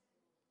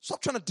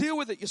 Stop trying to deal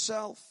with it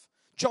yourself.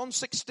 John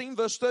 16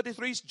 verse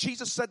 33,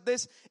 Jesus said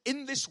this,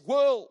 in this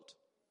world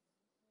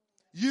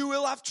you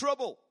will have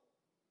trouble.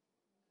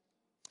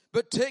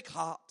 But take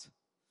heart.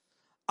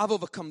 I've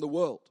overcome the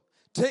world.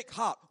 Take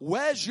heart.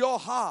 Where's your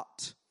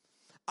heart?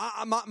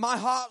 My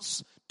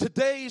heart's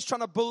today is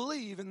trying to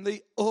believe in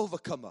the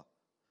overcomer.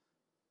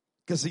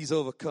 Because he's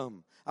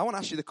overcome. I want to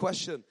ask you the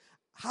question.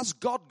 Has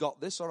God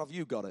got this or have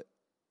you got it?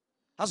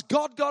 Has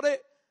God got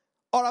it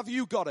or have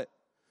you got it?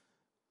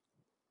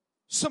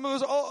 Some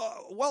of us,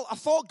 well, I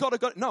thought God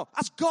had got it. No.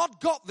 Has God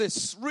got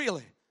this,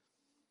 really?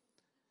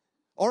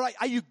 All right,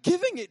 are you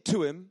giving it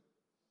to him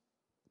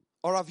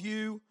or have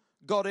you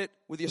got it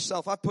with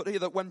yourself? I put here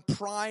that when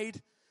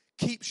pride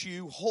keeps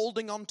you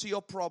holding on to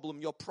your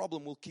problem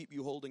will keep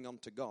you holding on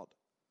to God.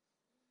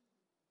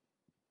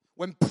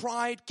 When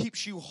pride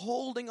keeps you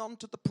holding on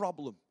to the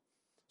problem,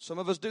 some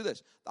of us do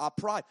this. Our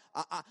pride.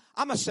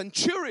 I'm a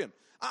centurion.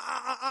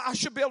 I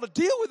should be able to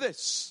deal with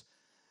this.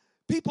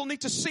 People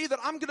need to see that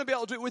I'm going to be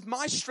able to do it with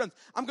my strength.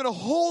 I'm going to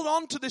hold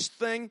on to this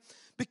thing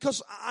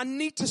because I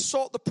need to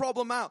sort the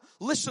problem out.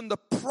 Listen, the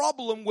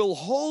problem will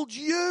hold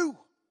you.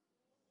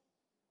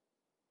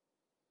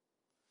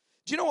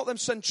 Do you know what them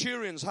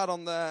centurions had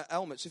on their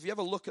helmets? If you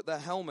ever look at their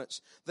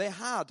helmets, they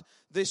had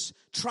this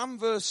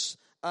transverse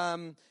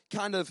kind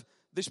of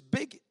this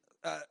big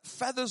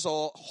feathers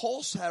or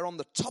horsehair on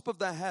the top of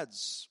their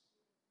heads.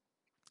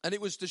 And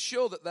it was to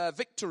show that their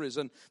victories,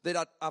 and they'd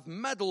have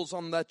medals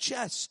on their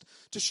chest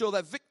to show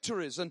their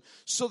victories. And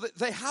so that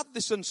they had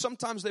this, and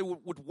sometimes they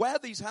would wear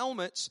these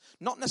helmets,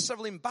 not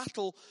necessarily in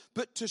battle,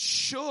 but to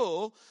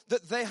show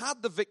that they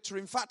had the victory.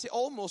 In fact, it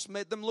almost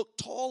made them look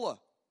taller.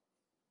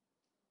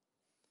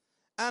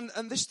 And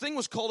this thing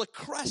was called a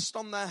crest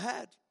on their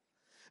head.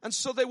 And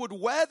so they would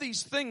wear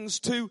these things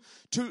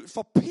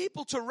for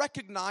people to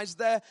recognize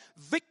their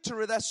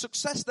victory, their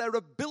success, their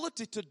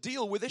ability to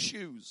deal with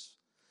issues.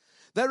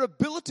 Their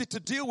ability to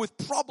deal with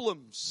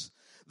problems,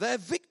 their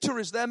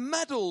victories, their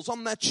medals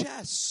on their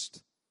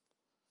chest.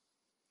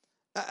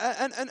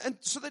 And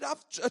so they'd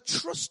have a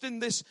trust in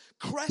this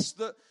crest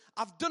that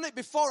I've done it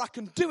before, I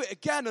can do it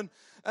again. And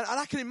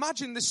I can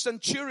imagine this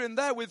centurion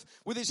there with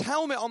his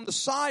helmet on the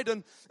side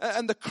and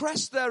the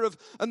crest there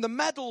and the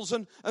medals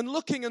and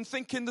looking and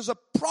thinking there's a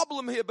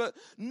problem here, but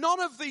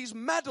none of these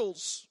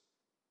medals,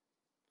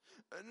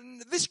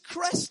 this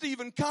crest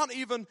even can't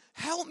even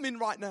help me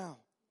right now.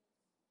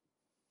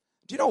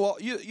 Do you know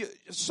what?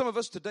 Some of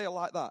us today are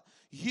like that.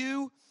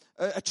 You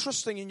are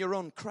trusting in your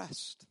own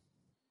crest.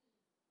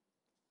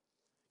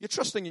 You're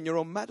trusting in your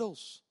own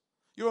medals,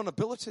 your own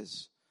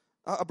abilities.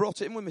 I brought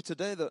it in with me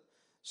today that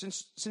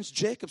since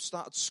Jacob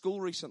started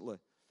school recently,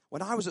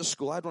 when I was at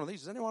school, I had one of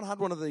these. Has anyone had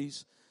one of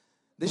these?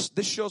 This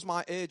shows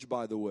my age,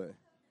 by the way.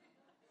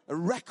 A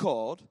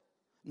record,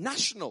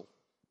 national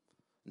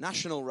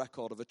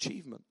record of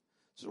achievement.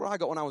 This is what I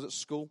got when I was at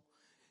school.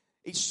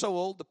 It's so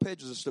old, the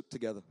pages are stuck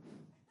together.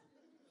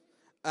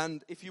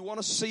 And if you want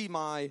to see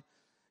my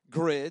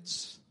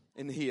grades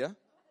in here,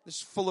 this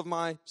is full of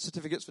my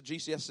certificates for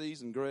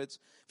GCSEs and grades.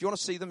 If you want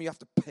to see them, you have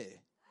to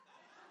pay.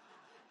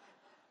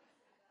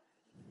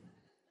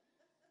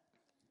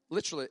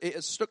 Literally, it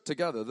is stuck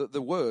together.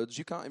 The words,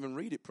 you can't even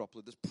read it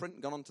properly. There's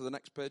print gone on to the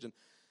next page. And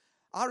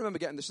I remember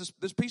getting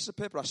this piece of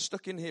paper I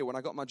stuck in here when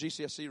I got my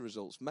GCSE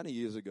results many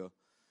years ago.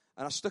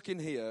 And I stuck in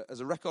here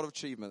as a record of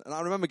achievement. And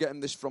I remember getting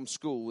this from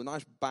school, a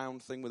nice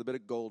bound thing with a bit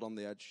of gold on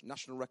the edge.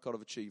 National Record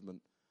of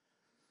Achievement.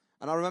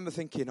 And I remember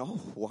thinking, oh,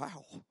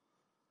 wow.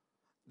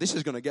 This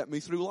is going to get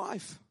me through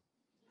life.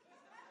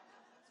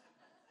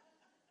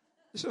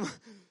 This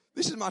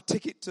is my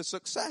ticket to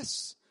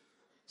success.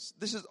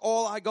 This is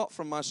all I got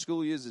from my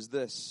school years is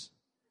this.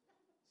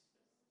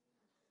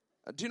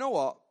 Do you know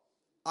what?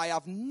 I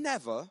have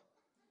never,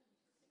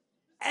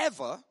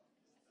 ever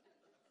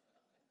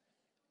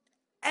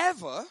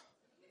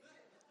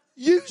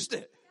used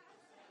it.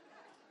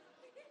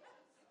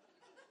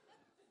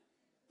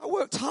 I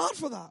worked hard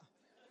for that.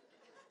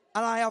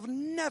 And I have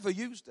never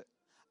used it.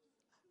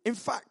 In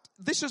fact,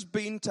 this has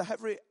been to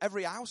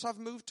every house I've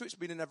moved to. It's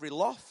been in every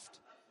loft.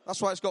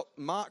 That's why it's got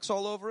marks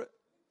all over it.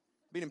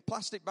 Been in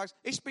plastic bags.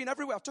 It's been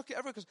everywhere. I've took it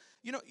everywhere because,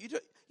 you know,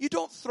 you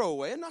don't throw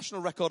away a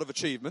national record of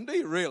achievement, do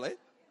you really?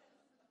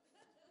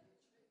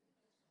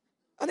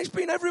 And it's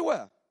been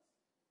everywhere.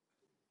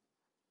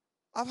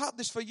 I've had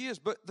this for years,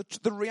 but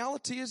the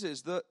reality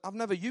is that I've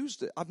never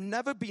used it. I've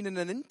never been in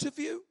an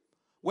interview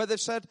where they've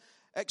said,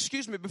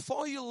 excuse me,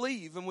 before you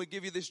leave and we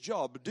give you this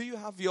job, do you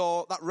have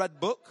that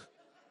red book?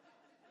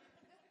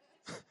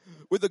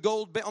 With the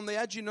gold bit on the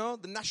edge, you know,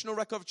 the National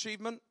Record of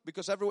Achievement,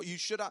 because everyone you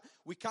should have.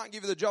 We can't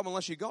give you the job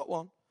unless you got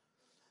one.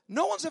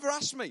 No one's ever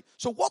asked me.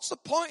 So what's the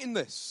point in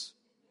this?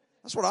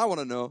 That's what I want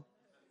to know.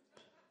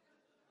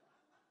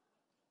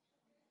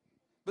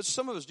 But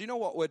some of us, do you know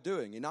what we're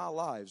doing in our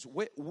lives?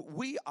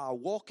 We are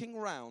walking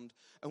around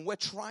and we're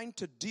trying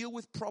to deal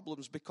with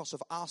problems because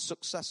of our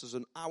successes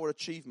and our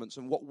achievements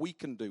and what we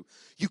can do.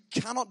 You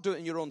cannot do it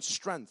in your own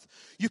strength.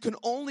 You can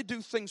only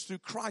do things through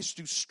Christ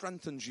who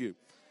strengthens you.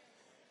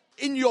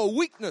 In your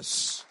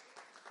weakness,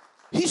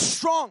 He's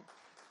strong.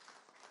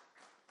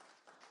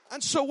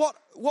 And so what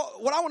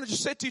I want to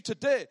just say to you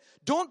today,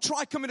 don't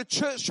try coming to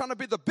church trying to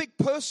be the big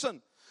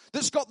person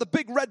that's got the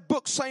big red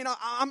book saying,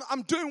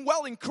 I'm doing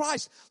well in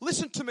Christ.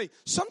 Listen to me.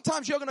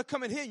 Sometimes you're going to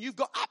come in here and you've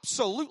got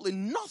absolutely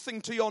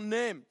nothing to your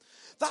name.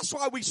 That's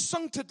why we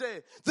sung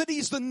today that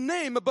He's the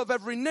name above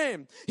every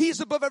name. He's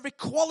above every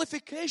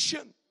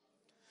qualification.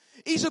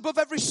 He's above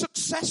every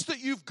success that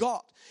you've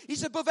got.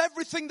 He's above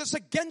everything that's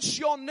against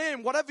your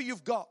name, whatever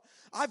you've got.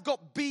 I've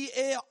got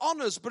BA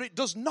honors, but it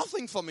does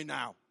nothing for me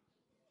now.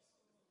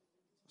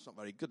 It's not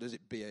very good, is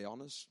it, BA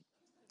honors?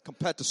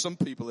 Compared to some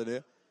people in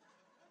here.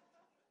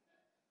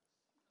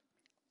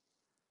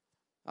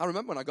 I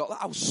remember when I got that,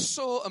 I was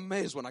so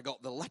amazed when I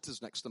got the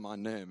letters next to my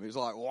name. It was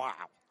like, wow.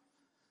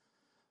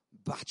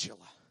 Bachelor.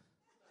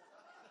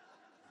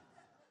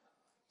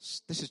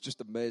 This is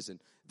just amazing.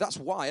 That's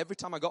why every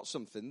time I got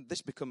something,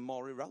 this became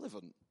more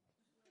irrelevant.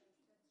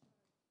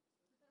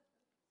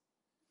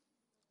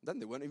 Then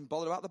they weren't even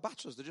bothered about the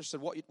bachelors. They just said,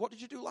 what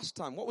did you do last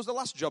time? What was the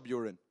last job you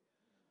were in?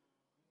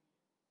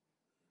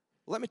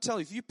 Let me tell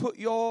you,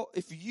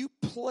 if you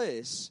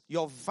place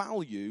your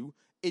value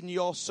in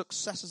your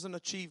successes and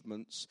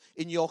achievements,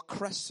 in your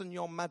crests and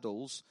your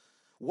medals,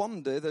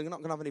 one day they're not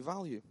going to have any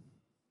value.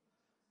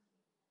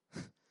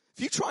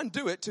 If you try and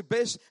do it to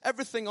base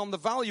everything on the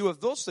value of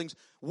those things,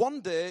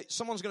 one day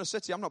someone's going to say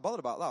to you, I'm not bothered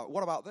about that.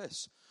 What about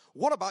this?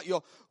 What about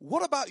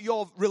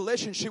your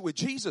relationship with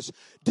Jesus?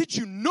 Did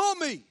you know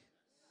me?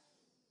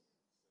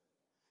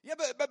 Yeah,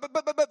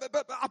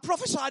 but I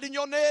prophesied in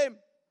your name.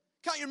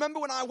 Can't you remember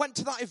when I went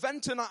to that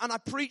event and I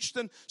preached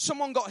and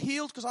someone got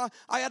healed because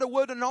I had a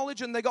word of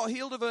knowledge and they got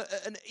healed of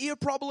an ear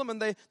problem and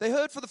they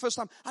heard for the first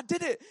time. I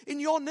did it in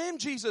your name,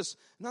 Jesus.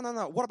 No.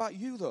 What about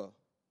you, though?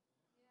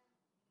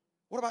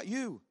 What about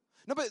you?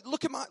 No, but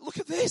look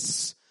at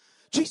this.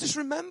 Jesus,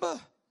 remember,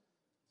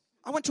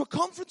 I went to a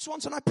conference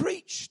once and I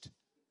preached.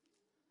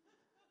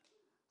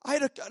 I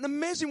had an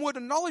amazing word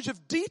of knowledge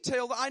of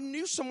detail that I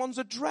knew someone's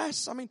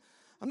address. I mean,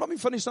 I'm not being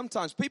funny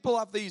sometimes. People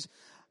have these...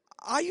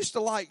 I used to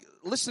like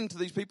listening to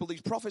these people,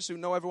 these prophets who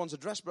know everyone's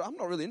address, but I'm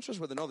not really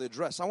interested whether they know the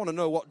address. I want to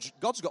know what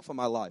God's got for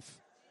my life.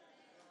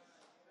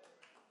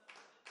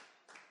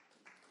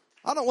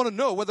 I don't want to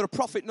know whether a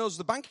prophet knows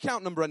the bank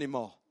account number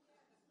anymore.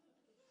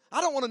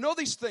 I don't want to know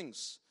these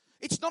things.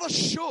 It's not a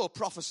sure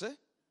prophecy.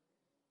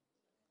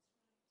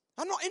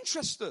 I'm not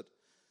interested.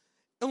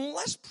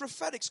 Unless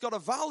prophetic's got a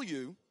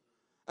value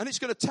and it's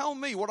going to tell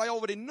me what I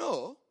already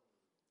know,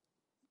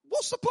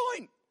 what's the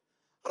point?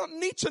 I don't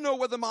need to know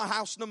whether my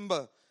house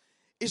number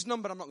is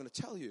numbered. I'm not going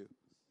to tell you.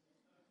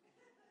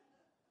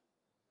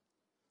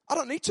 I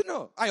don't need to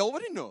know. I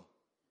already know.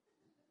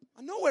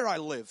 I know where I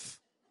live.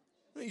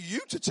 I need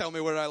you to tell me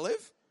where I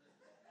live.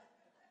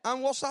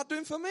 And what's that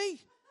doing for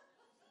me?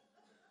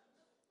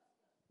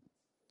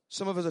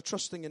 Some of us are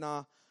trusting in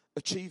our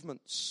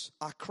achievements,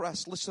 our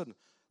crest. Listen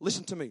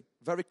to me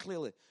very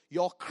clearly.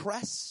 Your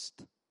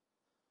crest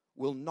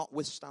will not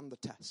withstand the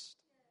test.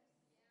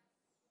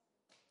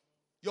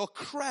 Your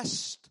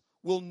crest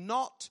will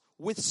not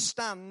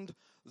withstand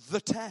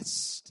the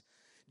test.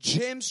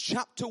 James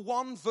chapter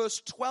 1 verse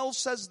 12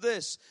 says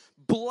this,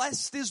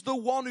 blessed is the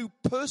one who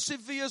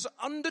perseveres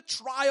under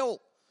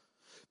trial,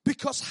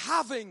 because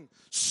having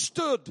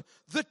stood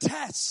the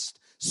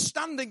test,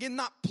 standing in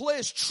that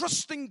place,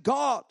 trusting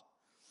God,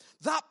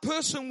 that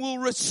person will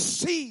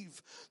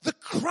receive the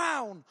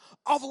crown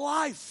of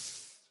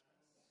life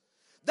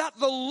that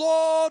the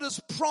Lord has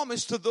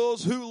promised to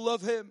those who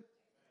love Him.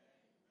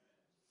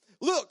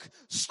 Look,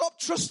 stop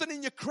trusting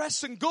in your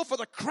crest and go for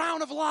the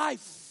crown of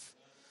life.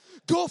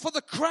 Go for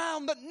the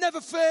crown that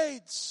never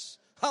fades.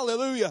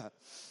 Hallelujah.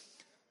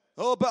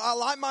 Oh, but I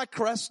like my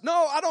crest.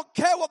 No, I don't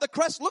care what the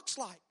crest looks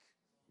like,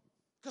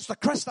 because the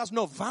crest has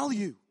no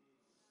value.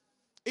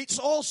 It's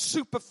all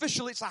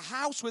superficial. It's a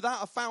house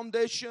without a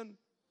foundation.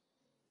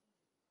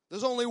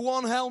 There's only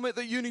one helmet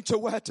that you need to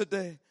wear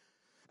today,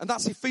 and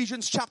that's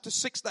Ephesians chapter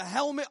 6, the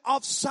helmet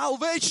of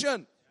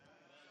salvation.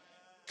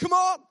 Come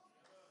on.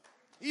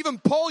 Even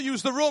Paul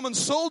used the Roman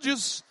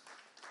soldiers.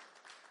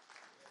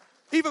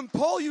 Even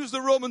Paul used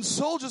the Roman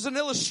soldiers as an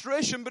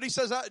illustration, but he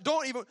says,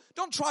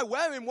 don't try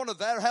wearing one of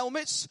their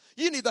helmets.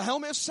 You need the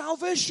helmet of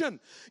salvation.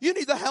 You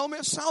need the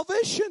helmet of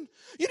salvation.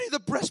 You need the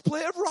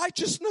breastplate of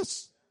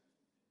righteousness.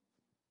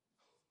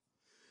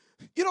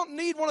 You don't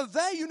need one of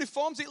their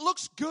uniforms. It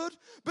looks good,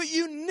 but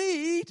you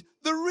need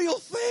the real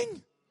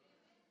thing.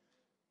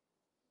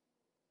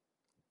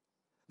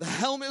 The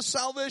helmet of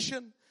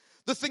salvation.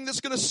 The thing that's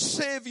going to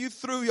save you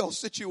through your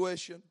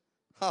situation.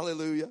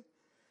 Hallelujah.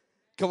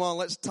 Come on,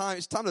 it's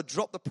time to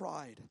drop the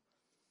pride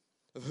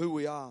of who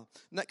we are.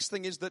 Next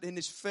thing is that in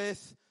his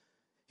faith,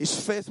 His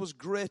faith was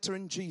greater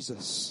in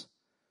Jesus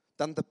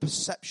than the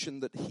perception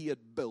that he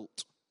had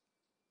built.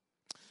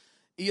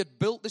 He had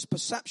built this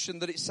perception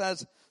that it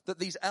says that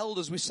these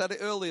elders, we said it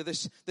earlier, they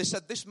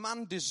said, this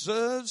man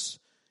deserves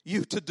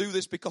you to do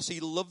this because he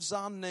loves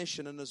our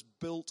nation and has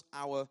built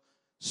our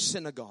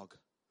synagogue.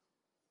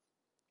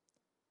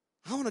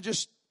 I want to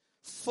just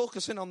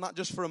focus in on that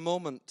just for a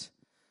moment,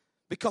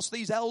 because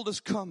these elders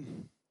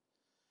come,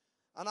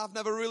 and I've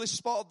never really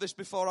spotted this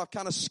before, I've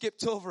kind of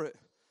skipped over it,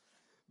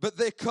 but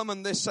they come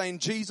and they're saying,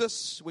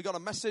 Jesus, we got a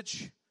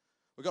message,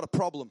 we got a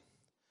problem.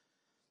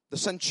 The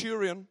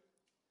centurion,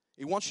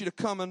 he wants you to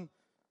come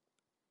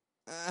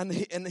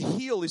and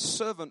heal his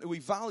servant who he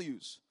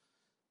values.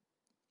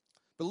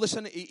 But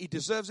listen, he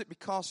deserves it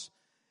because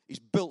he's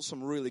built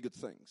some really good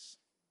things.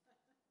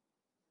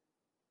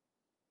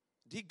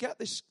 Do you get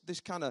this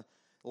kind of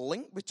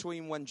link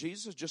between when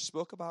Jesus just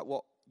spoke about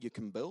what you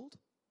can build?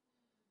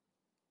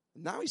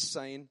 Now he's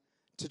saying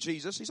to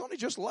Jesus, he's only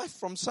just left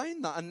from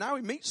saying that, and now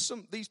he meets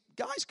these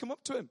guys come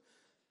up to him.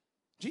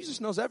 Jesus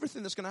knows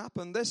everything that's going to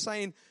happen. They're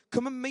saying,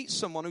 come and meet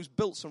someone who's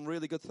built some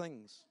really good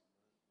things.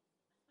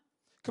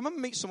 Come and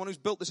meet someone who's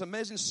built this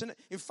amazing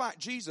synagogue. In fact,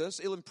 Jesus,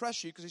 he'll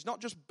impress you because he's not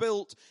just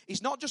built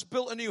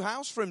a new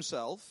house for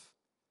himself.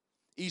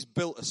 He's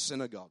built a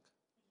synagogue.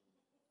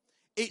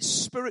 It's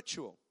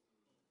spiritual.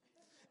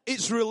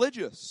 It's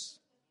religious.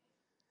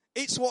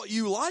 It's what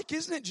you like,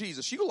 isn't it,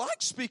 Jesus? You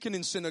like speaking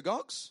in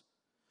synagogues.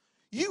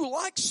 You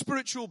like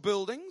spiritual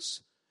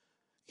buildings.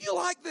 You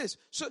like this.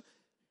 So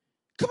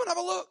come and have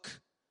a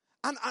look.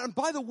 And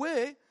by the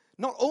way,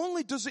 not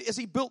only has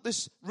he built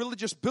this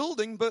religious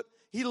building, but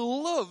he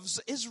loves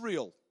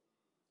Israel.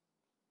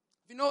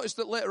 Have you noticed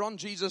that later on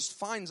Jesus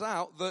finds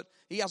out that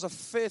he has a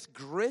faith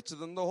greater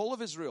than the whole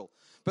of Israel?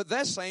 But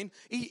they're saying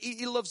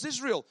he loves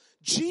Israel.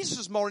 Jesus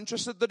is more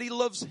interested that he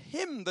loves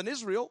him than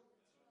Israel.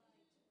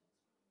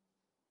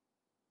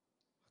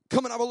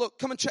 Come and have a look.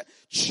 Come and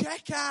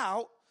check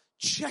out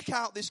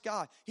this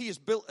guy. He has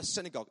built a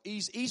synagogue.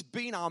 He's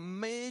been our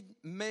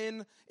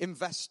main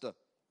investor.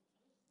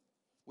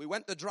 We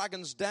went to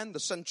Dragon's Den. The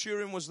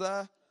centurion was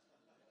there.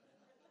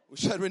 We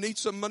said we need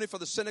some money for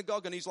the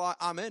synagogue, and he's like,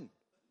 I'm in.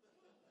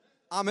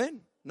 I'm in.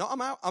 Not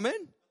I'm out. I'm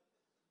in.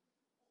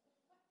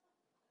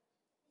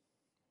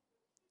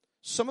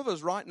 Some of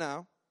us right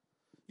now,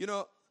 you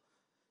know,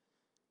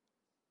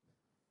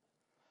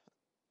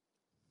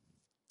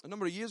 a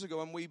number of years ago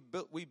when we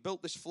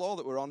built this floor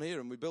that we're on here,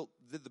 and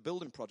did the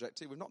building project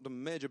here. We've not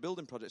done major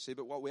building projects here,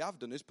 but what we have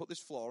done is put this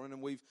floor in,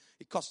 and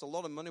it cost a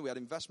lot of money. We had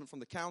investment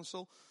from the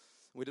council.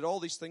 We did all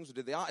these things. We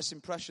did the artist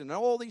impression and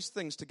all these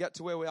things to get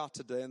to where we are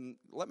today. And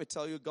let me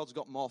tell you, God's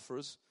got more for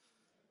us.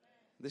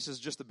 This is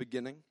just the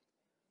beginning.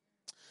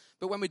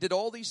 But when we did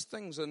all these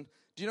things, and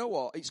do you know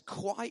what? It's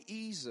quite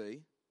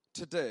easy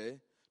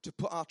today to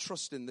put our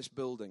trust in this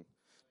building,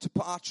 to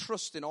put our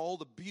trust in all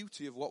the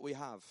beauty of what we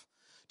have,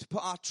 to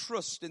put our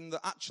trust in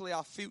that actually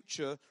our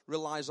future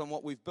relies on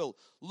what we've built.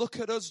 Look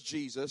at us,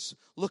 Jesus.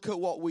 Look at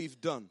what we've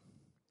done.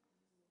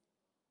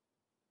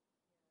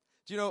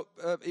 Do you know,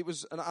 it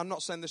was, and I'm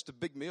not saying this to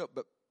big me up,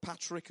 but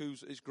Patrick,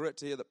 it's great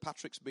to hear that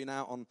Patrick's been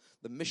out on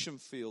the mission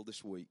field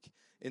this week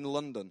in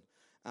London.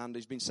 And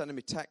he's been sending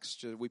me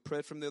texts. We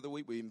prayed for him the other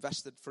week. We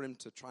invested for him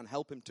to try and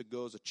help him to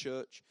go as a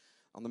church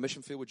on the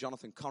mission field with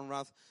Jonathan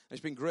Conrad. And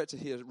it's been great to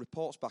hear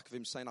reports back of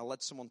him saying, I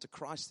led someone to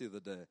Christ the other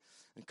day.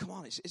 And come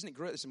on, isn't it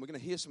great? Listen, we're going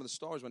to hear some of the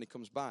stories when he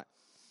comes back.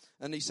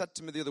 And he said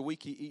to me the other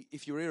week,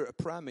 if you were here at a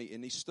prayer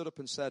meeting, he stood up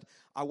and said,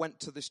 I went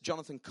to this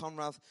Jonathan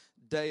Conrad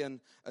day and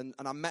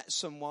I met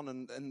someone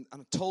and I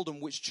told them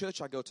which church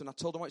I go to. And I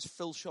told them, it's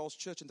Phil Shaw's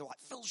church. And they're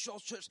like, Phil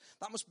Shaw's church?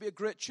 That must be a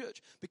great church,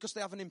 because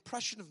they have an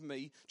impression of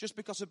me just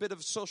because of a bit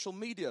of social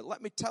media.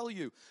 Let me tell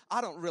you,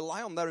 I don't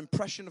rely on their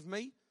impression of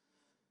me.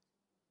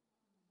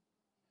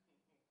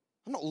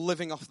 I'm not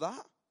living off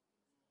that.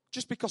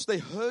 Just because they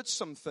heard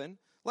something,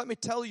 let me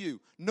tell you,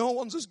 no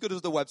one's as good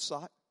as the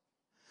website.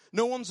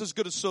 No one's as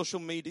good as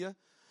social media.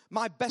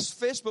 My best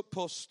Facebook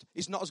post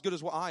is not as good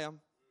as what I am.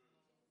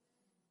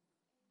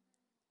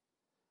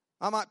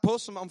 I might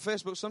post them on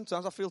Facebook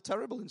sometimes. I feel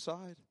terrible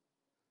inside.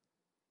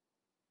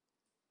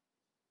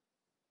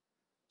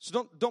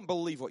 So don't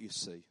believe what you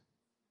see.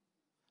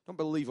 Don't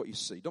believe what you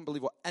see. Don't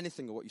believe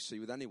anything of what you see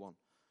with anyone.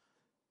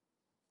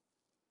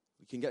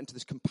 You can get into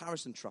this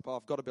comparison trap. Oh,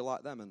 I've got to be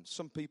like them. And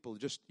some people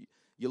just,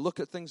 you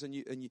look at things and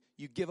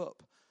you give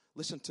up.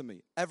 Listen to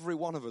me. Every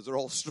one of us are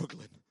all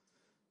struggling.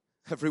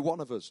 Every one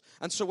of us.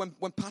 And so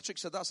when Patrick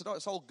said that, I said,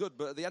 it's all good,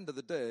 but at the end of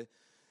the day,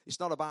 it's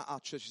not about our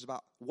church. It's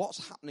about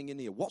what's happening in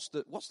here. What's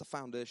the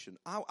foundation?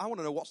 I want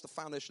to know what's the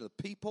foundation of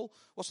the people.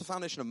 What's the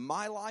foundation of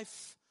my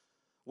life?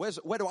 Where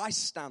do I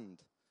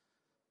stand?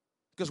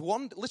 Because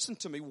listen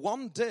to me,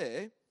 one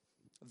day,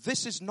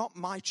 this is not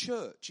my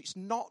church. It's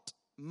not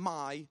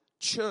my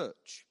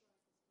church.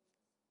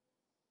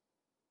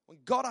 When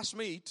God asked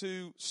me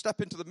to step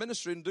into the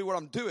ministry and do what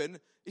I'm doing,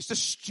 it's to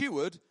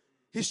steward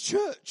his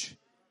church.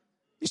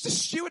 It's to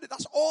steward it.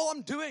 That's all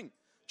I'm doing.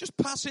 Just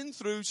passing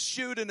through,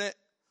 stewarding it.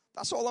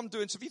 That's all I'm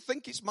doing. So if you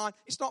think it's mine,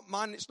 it's not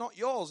mine, it's not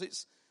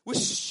yours. We're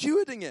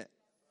stewarding it.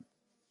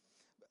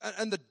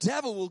 And the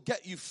devil will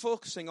get you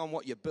focusing on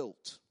what you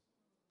built.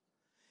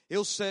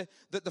 He'll say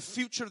that the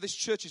future of this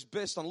church is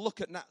based on, look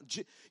at now.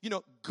 You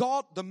know,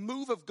 God, the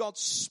move of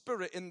God's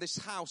Spirit in this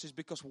house is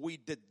because we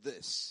did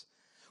this.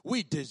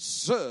 We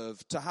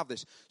deserve to have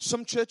this.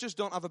 Some churches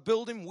don't have a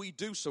building. We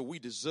do, so we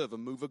deserve a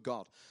move of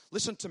God.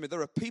 Listen to me.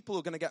 There are people who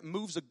are going to get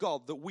moves of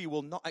God that we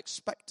will not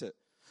expect it.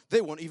 They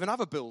won't even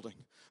have a building.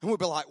 And we'll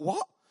be like,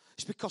 what?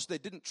 It's because they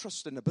didn't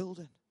trust in a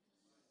building.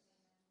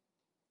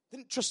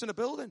 Didn't trust in a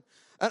building.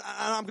 And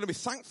I'm going to be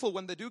thankful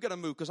when they do get a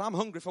move because I'm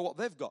hungry for what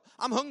they've got.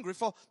 I'm hungry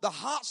for the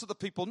hearts of the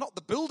people, not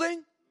the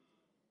building.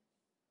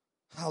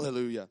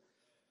 Hallelujah.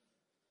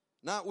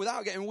 Now,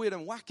 without getting weird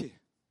and wacky,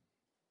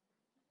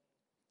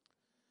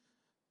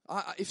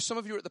 if some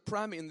of you were at the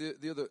prayer meeting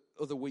the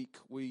other week,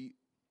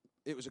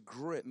 it was a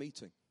great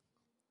meeting.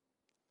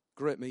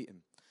 Great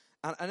meeting.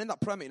 And in that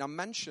prayer meeting, I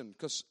mentioned,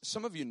 because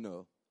some of you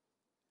know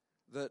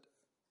that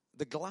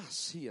the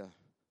glass here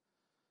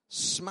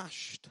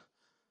smashed.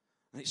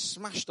 And it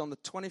smashed on the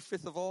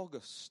 25th of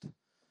August.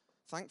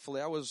 Thankfully,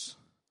 I was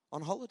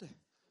on holiday.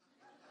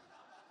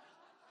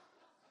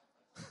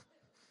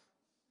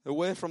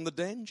 Away from the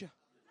danger.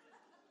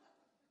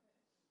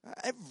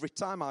 Every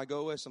time I go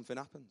away, something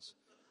happens.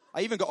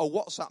 I even got a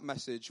WhatsApp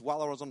message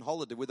while I was on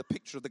holiday with a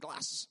picture of the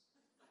glass.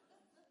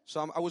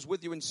 So I was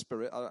with you in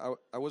spirit.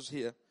 I was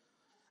here.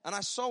 And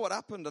I saw what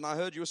happened, and I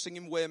heard you were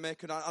singing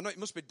Waymaker. And I know it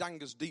must be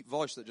Danga's deep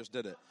voice that just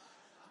did it.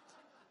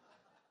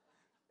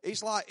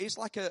 It's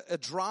like a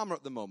drama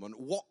at the moment.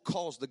 What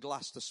caused the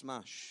glass to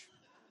smash?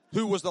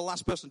 Who was the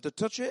last person to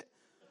touch it?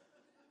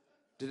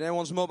 Did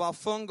anyone's mobile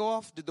phone go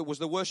off? Was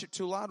the worship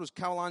too loud? Was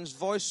Caroline's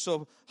voice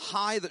so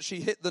high that she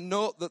hit the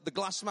note that the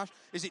glass smashed?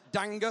 Is it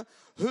Danga?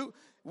 Who?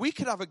 We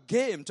could have a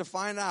game to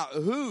find out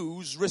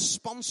who's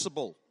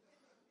responsible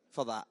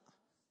for that.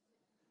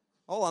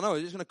 All I know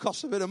is it's going to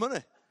cost a bit of money.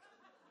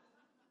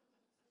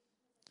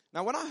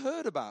 Now, when I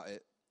heard about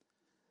it,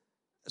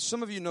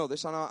 some of you know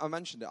this, and I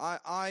mentioned it.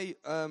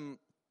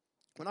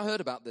 When I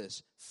heard about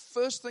this,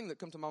 first thing that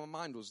came to my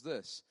mind was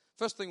this.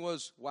 First thing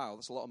was, wow,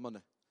 that's a lot of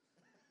money.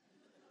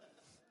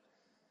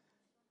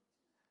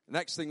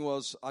 Next thing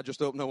was, I just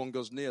hope no one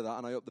goes near that,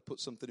 and I hope they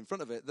put something in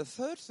front of it. The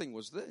third thing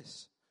was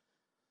this.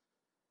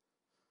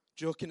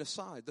 Joking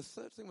aside, the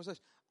third thing was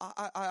this.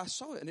 I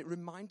saw it, and it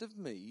reminded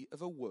me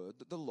of a word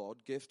that the Lord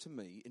gave to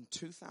me in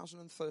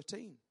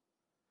 2013.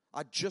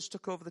 I just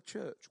took over the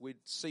church. We'd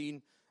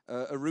seen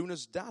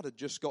Aruna's dad had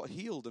just got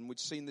healed, and we'd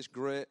seen this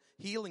great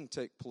healing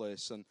take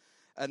place.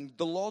 And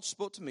the Lord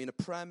spoke to me in a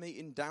prayer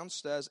meeting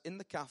downstairs in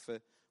the cafe.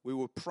 We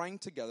were praying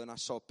together, and I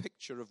saw a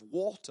picture of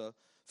water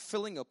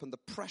filling up, and the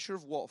pressure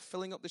of water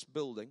filling up this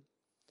building,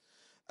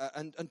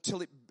 and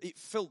until it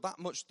filled that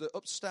much that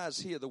upstairs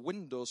here, the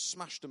windows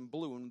smashed and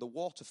blew, and the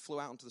water flew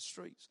out into the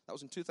streets. That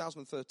was in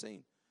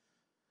 2013.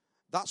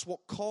 That's what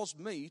caused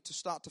me to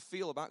start to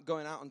feel about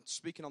going out and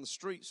speaking on the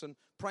streets and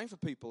praying for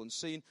people and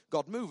seeing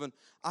God move. And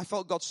I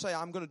felt God say,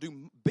 I'm going to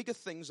do bigger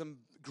things and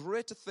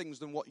greater things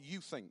than what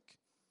you think.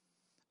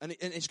 And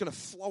it's going to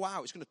flow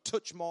out. It's going to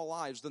touch more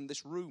lives than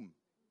this room.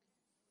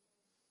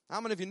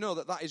 How many of you know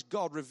that is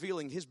God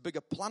revealing his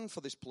bigger plan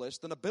for this place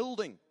than a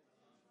building?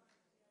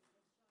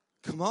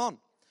 Come on.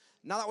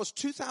 Now, that was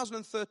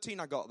 2013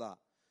 I got that.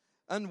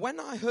 And when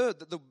I heard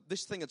that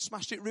this thing had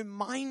smashed, it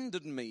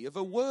reminded me of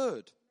a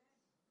word.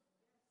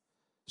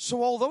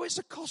 So although it's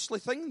a costly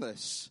thing,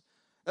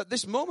 at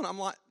this moment, I'm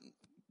like,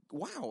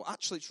 wow,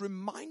 actually, it's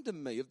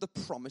reminding me of the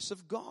promise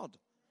of God.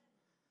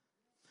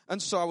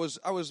 And so I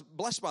was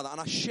blessed by that,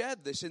 and I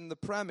shared this in the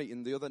prayer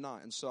meeting the other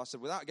night. And so I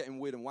said, without getting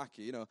weird and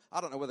wacky,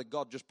 I don't know whether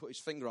God just put his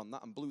finger on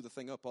that and blew the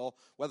thing up, or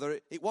whether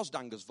it was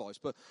Danga's voice.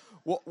 But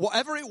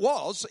whatever it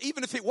was,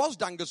 even if it was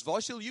Danga's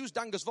voice, he'll use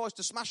Danga's voice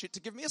to smash it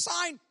to give me a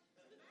sign.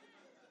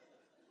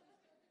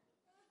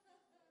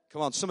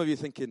 Come on, some of you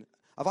thinking,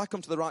 have I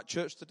come to the right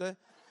church today?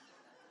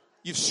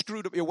 You've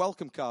screwed up your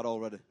welcome card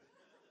already.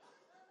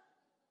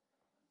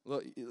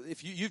 Look,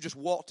 if you've just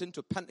walked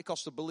into a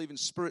Pentecostal believing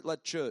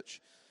spirit-led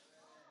church.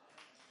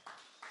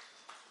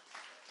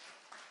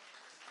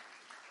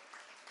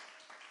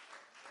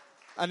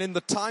 And in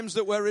the times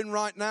that we're in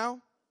right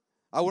now,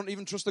 I wouldn't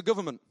even trust the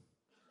government.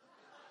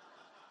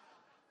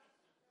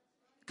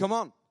 Come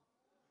on.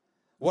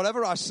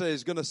 Whatever I say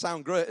is going to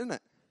sound great, isn't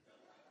it?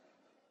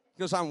 It's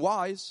going to sound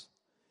wise.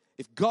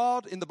 If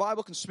God in the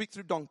Bible can speak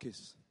through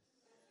donkeys,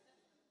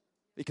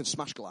 he can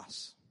smash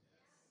glass.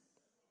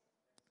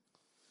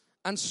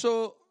 And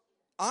so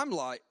I'm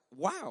like,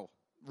 wow,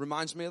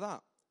 reminds me of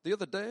that. The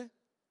other day,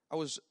 I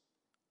was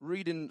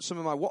reading some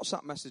of my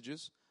WhatsApp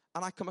messages,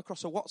 and I come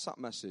across a WhatsApp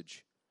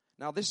message.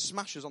 Now, this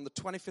smashes on the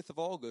 25th of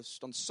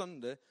August, on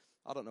Sunday.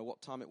 I don't know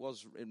what time it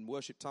was in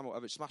worship time or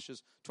whatever. It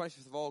smashes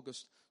 25th of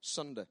August,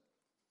 Sunday.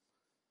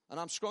 And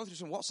I'm scrolling through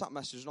some WhatsApp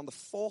messages, and on the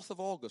 4th of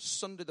August,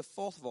 Sunday the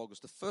 4th of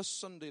August, the first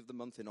Sunday of the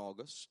month in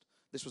August,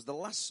 this was the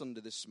last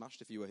Sunday this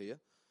smashed, if you were here.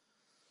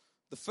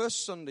 The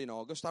first Sunday in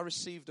August, I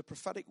received a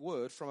prophetic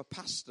word from a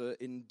pastor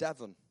in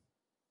Devon.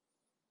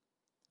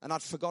 And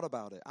I'd forgot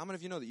about it. How many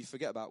of you know that you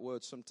forget about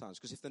words sometimes?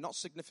 Because if they're not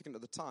significant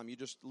at the time, you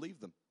just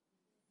leave them.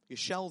 You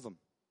shelve them.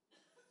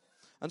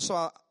 And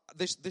so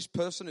this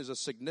person is a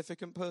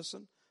significant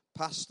person,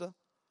 pastor,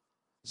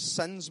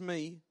 sends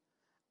me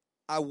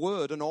a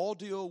word, an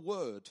audio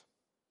word,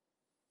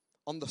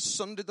 on the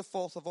Sunday the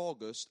 4th of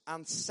August,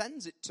 and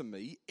sends it to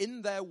me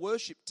in their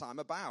worship time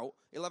about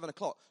 11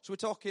 o'clock. So we're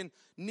talking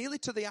nearly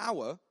to the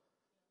hour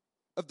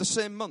of the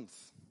same month,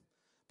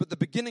 but the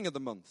beginning of the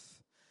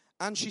month.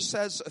 And she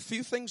says a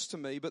few things to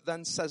me, but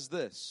then says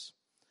this: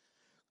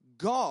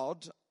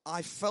 God,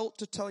 I felt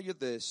to tell you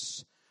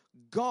this,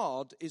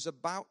 God is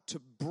about to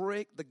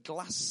break the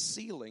glass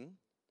ceiling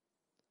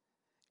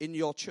in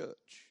your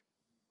church.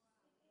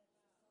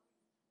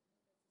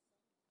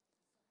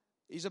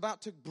 He's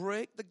about to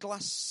break the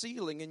glass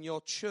ceiling in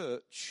your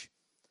church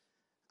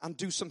and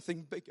do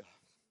something bigger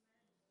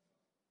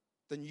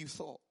than you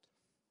thought.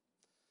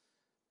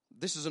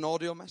 This is an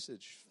audio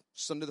message,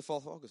 Sunday the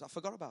 4th of August. I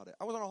forgot about it.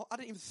 I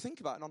didn't even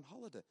think about it on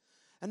holiday.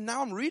 And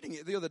now I'm reading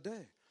it the other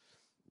day.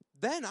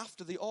 Then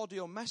after the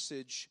audio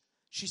message,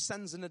 she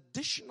sends an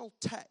additional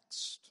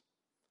text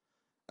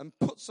and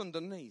puts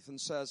underneath and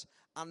says,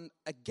 and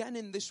again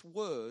in this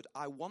word,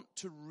 I want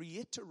to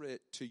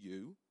reiterate to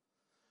you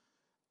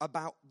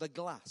about the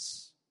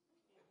glass.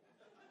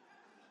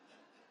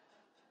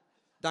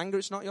 Danger,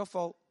 it's not your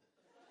fault.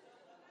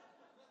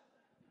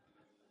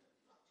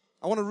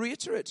 I want to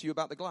reiterate to you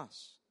about the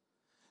glass.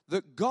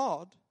 That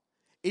God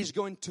is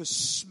going to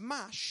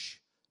smash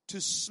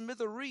to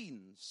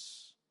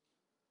smithereens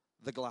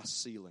the glass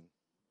ceiling.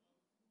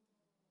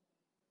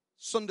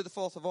 Sunday the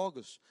 4th of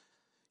August.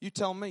 You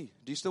tell me,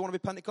 do you still want to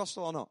be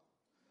Pentecostal or not?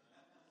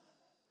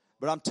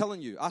 But I'm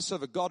telling you, I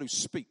serve a God who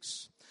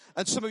speaks.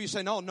 And some of you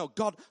say, no,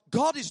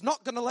 God is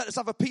not going to let us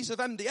have a piece of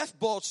MDF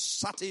board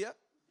sat here.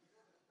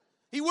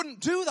 He wouldn't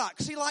do that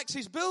because he likes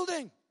his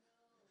building.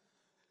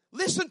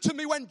 Listen to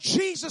me, when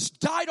Jesus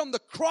died on the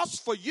cross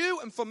for you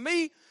and for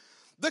me,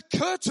 the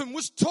curtain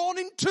was torn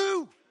in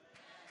two.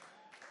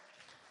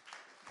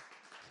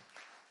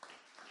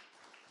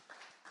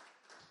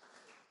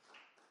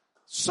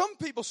 Some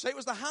people say it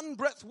was the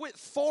handbreadth width,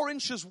 4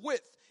 inches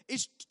width.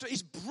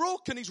 Is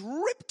broken, is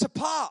ripped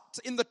apart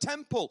in the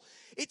temple.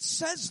 It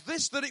says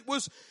this, that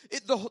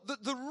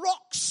the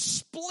rock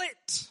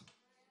split.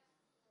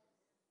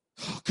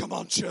 Oh, come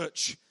on,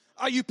 church.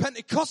 Are you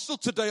Pentecostal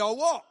today or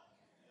what?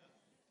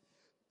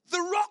 The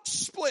rock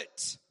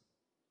split.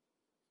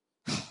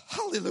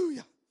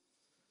 Hallelujah.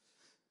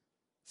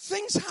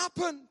 Things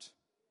happened.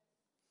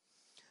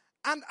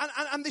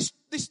 And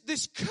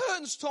this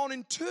curtain's torn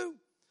in two.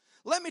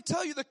 Let me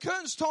tell you, the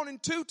curtain's torn in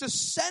two to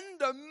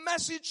send a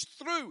message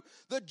through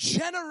the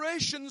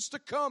generations to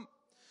come.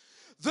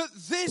 That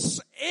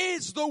this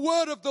is the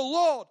word of the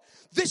Lord.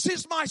 This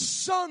is my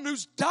son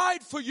who's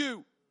died for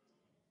you.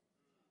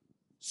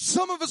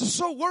 Some of us are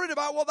so worried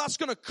about what that's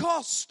going to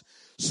cost.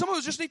 Some of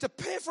us just need to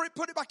pay for it,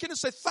 put it back in and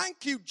say,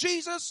 thank you,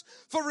 Jesus,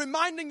 for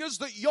reminding us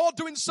that you're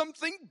doing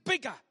something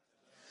bigger.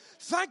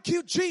 Thank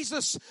you,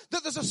 Jesus,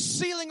 that there's a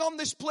ceiling on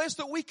this place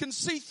that we can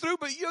see through,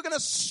 but you're going to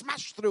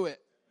smash through it.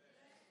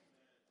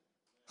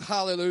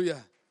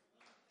 Hallelujah.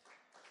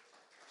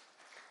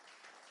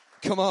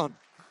 Come on.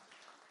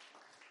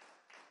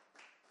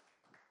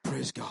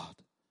 Praise God.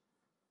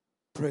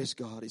 Praise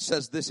God. It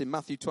says this in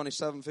Matthew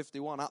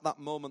 27:51. At that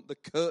moment, the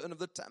curtain of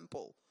the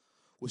temple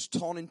was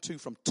torn in two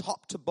from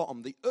top to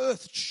bottom. The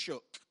earth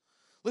shook.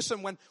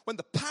 Listen, when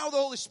the power of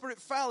the Holy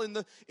Spirit fell in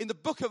the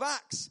book of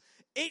Acts,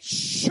 it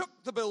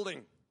shook the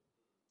building.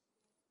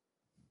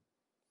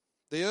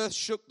 The earth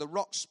shook, the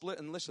rock split,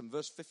 and listen,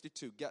 verse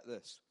 52, get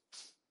this.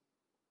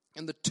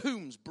 And the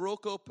tombs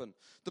broke open.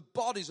 The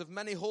bodies of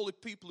many holy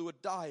people who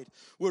had died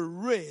were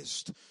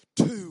raised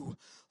to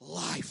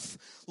life.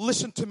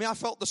 Listen to me. I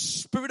felt the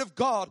Spirit of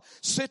God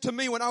say to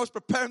me when I was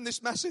preparing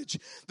this message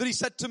that he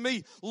said to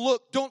me,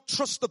 look, don't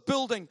trust the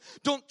building.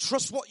 Don't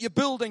trust what you're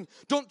building.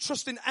 Don't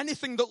trust in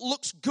anything that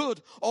looks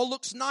good or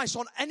looks nice,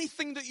 on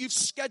anything that you've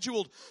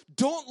scheduled.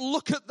 Don't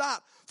look at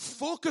that.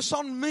 Focus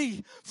on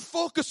me.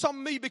 Focus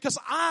on me, because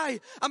I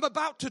am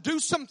about to do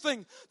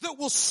something that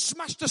will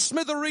smash to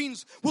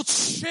smithereens, will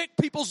shake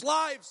people's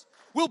lives,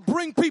 will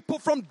bring people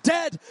from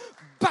dead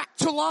back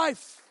to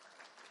life.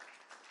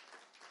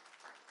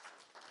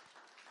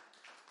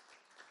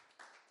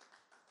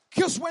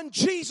 Because when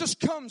Jesus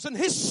comes and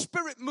his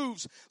Spirit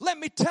moves, let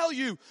me tell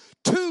you,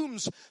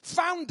 tombs,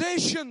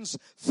 foundations,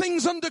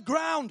 things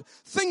underground,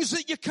 things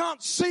that you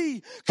can't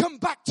see come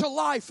back to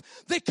life.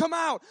 They come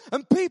out,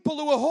 and people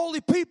who are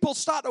holy people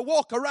start to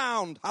walk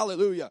around.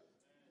 Hallelujah.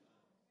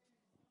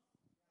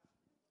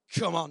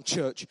 Come on,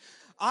 church.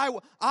 I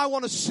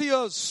want to see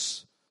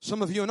us.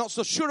 Some of you are not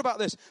so sure about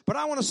this, but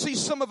I want to see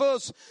some of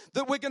us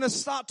that we're going to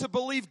start to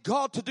believe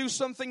God to do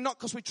something, not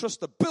because we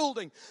trust the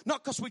building,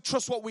 not because we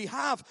trust what we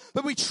have,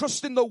 but we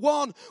trust in the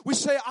one. We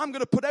say, I'm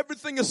going to put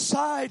everything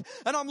aside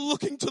and I'm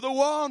looking to the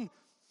one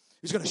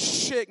who's going to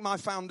shake my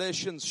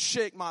foundations,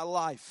 shake my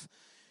life.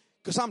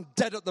 Because I'm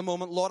dead at the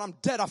moment, Lord. I'm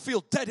dead. I feel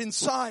dead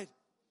inside.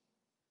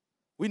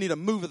 We need a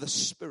move of the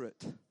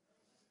Spirit.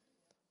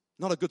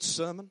 Not a good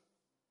sermon.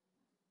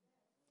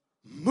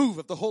 Move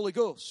of the Holy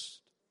Ghost.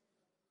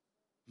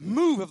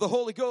 Move of the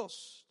Holy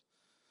Ghost.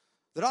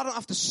 That I don't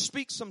have to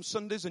speak some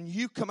Sundays and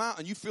you come out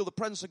and you feel the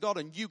presence of God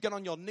and you get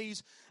on your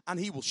knees and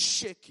he will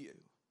shake you.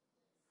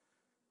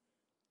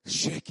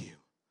 Shake you.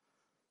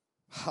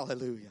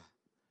 Hallelujah.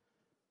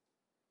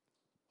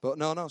 But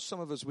no, some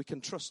of us, we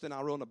can trust in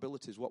our own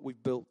abilities, what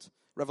we've built.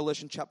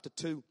 Revelation chapter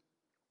 2,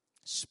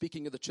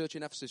 speaking of the church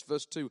in Ephesus,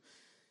 verse 2,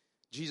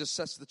 Jesus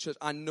says to the church,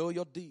 I know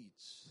your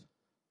deeds,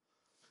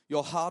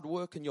 your hard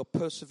work and your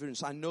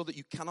perseverance. I know that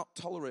you cannot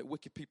tolerate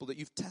wicked people, that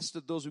you've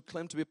tested those who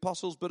claim to be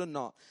apostles but are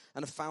not,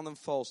 and have found them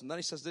false. And then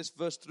he says this,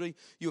 verse 3,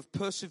 you have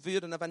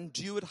persevered and have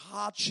endured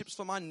hardships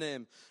for my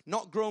name,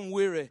 not grown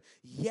weary,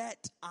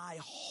 yet I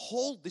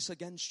hold this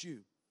against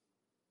you.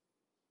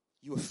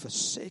 You have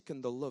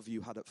forsaken the love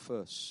you had at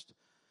first.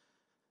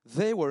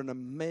 They were an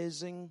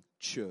amazing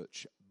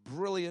church,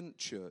 brilliant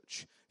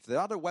church. If they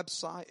had a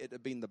website, it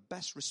had been the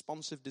best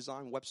responsive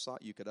design website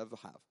you could ever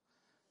have.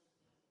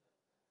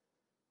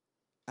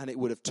 And it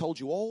would have told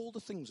you all the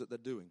things that they're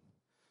doing.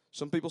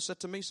 Some people said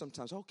to me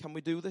sometimes, oh, can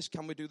we do this?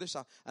 Can we do this?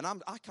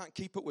 I can't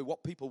keep up with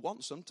what people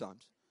want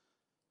sometimes.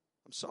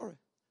 I'm sorry.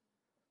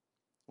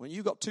 When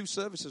you've got 2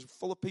 services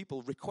full of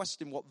people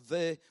requesting what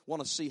they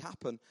want to see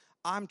happen,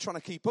 I'm trying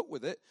to keep up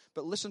with it.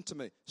 But listen to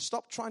me.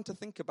 Stop trying to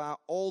think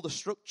about all the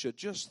structure.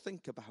 Just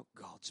think about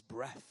God's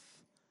breath.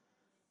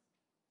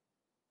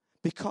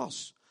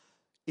 Because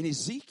in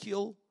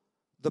Ezekiel,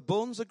 the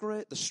bones are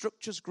great, the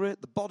structure's great,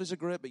 the bodies are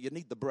great, but you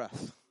need the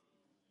breath.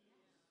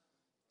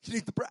 You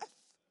need the breath.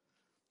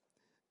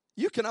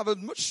 You can have as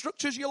much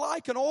structure as you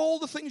like and all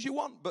the things you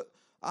want, but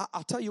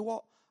I'll tell you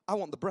what, I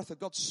want the breath of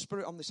God's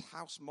Spirit on this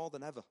house more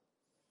than ever.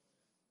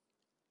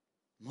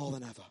 More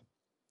than ever.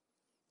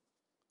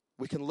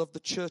 We can love the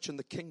church and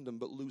the kingdom,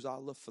 but lose our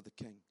love for the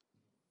King.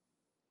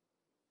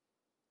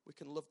 We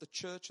can love the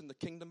church and the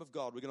kingdom of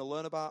God. We're going to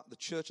learn about the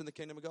church and the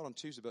kingdom of God on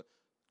Tuesday, but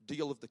do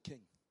you love the King?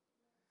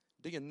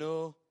 Do you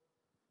know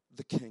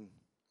the King?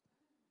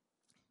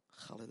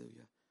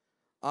 Hallelujah.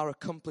 Our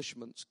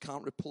accomplishments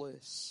can't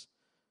replace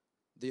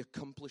the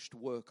accomplished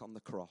work on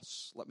the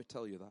cross. Let me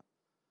tell you that.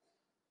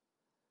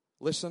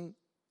 Listen,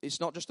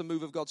 it's not just a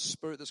move of God's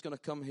Spirit that's going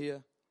to come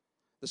here,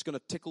 that's going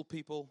to tickle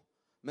people,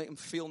 make them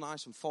feel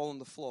nice and fall on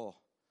the floor.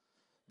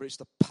 But it's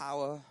the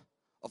power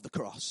of the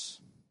cross.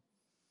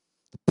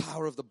 The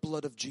power of the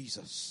blood of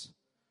Jesus.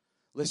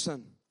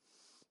 Listen,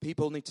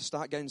 people need to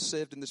start getting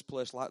saved in this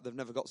place like they've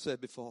never got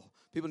saved before.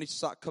 People need to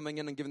start coming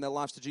in and giving their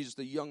lives to Jesus,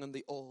 the young and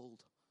the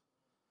old.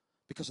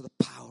 Because of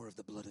the power of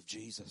the blood of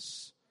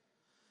Jesus.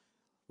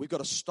 We've got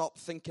to stop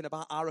thinking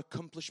about our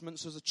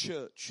accomplishments as a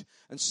church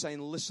and saying,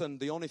 listen,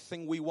 the only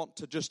thing we want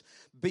to just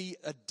be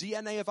a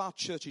DNA of our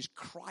church is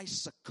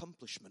Christ's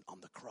accomplishment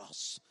on the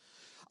cross.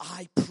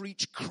 I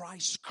preach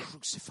Christ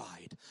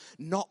crucified,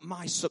 not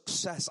my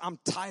success. I'm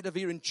tired of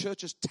hearing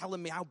churches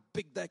telling me how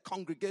big their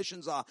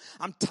congregations are.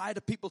 I'm tired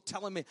of people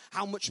telling me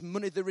how much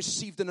money they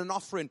received in an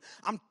offering.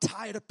 I'm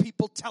tired of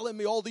people telling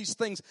me all these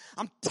things.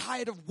 I'm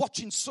tired of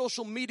watching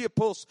social media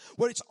posts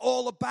where it's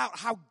all about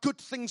how good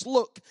things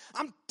look.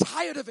 I'm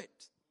tired of it.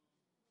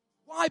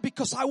 Why?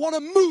 Because I want a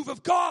move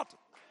of God.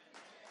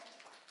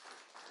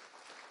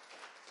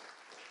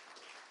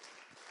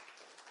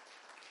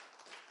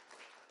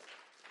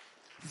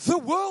 The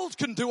world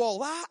can do all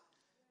that.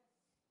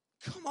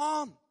 Come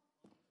on.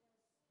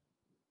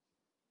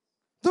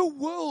 The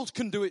world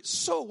can do it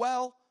so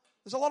well.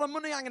 There's a lot of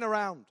money hanging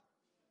around.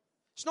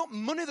 It's not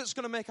money that's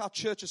going to make our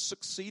churches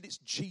succeed. It's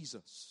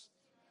Jesus.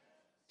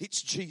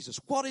 It's Jesus.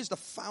 What is the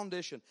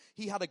foundation?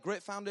 He had a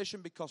great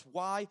foundation because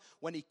why?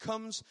 When he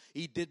comes,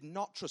 he did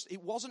not trust.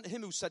 It wasn't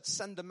him who said,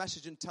 send a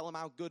message and tell him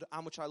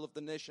how much I love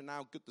the nation,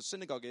 how good the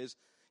synagogue is.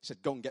 He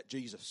said, go and get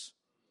Jesus.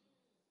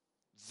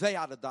 They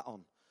added that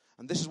on.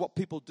 And this is what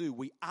people do.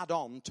 We add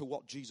on to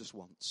what Jesus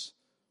wants.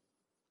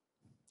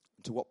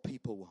 To what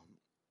people want.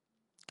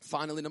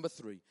 Finally, number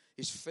 3.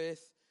 His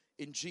faith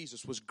in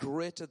Jesus was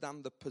greater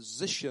than the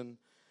position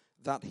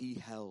that he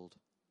held.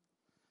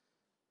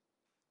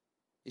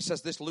 He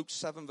says this, Luke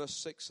 7 verse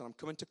 6, and I'm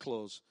coming to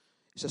close.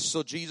 He says,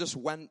 so Jesus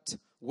went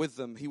with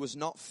them. He was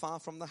not far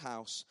from the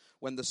house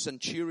when the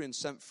centurion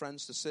sent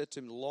friends to say to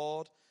him,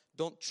 Lord,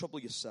 don't trouble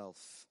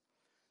yourself.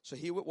 So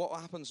here what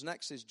happens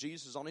next is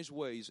Jesus is on his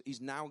way.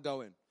 He's now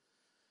going.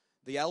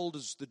 The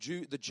elders, the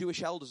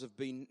Jewish elders have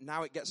been,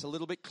 now it gets a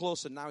little bit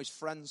closer, now his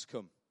friends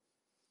come.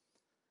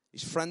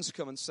 His friends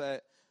come and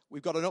say,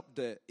 we've got an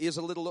update. Here's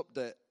a little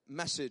update,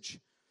 message.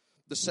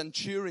 The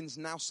centurion's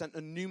now sent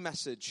a new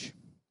message.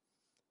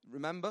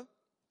 Remember?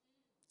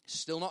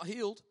 Still not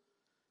healed.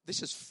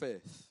 This is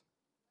faith.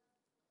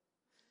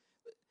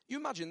 You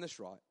imagine this,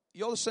 right?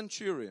 You're the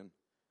centurion,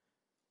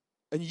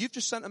 and you've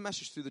just sent a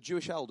message through the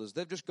Jewish elders.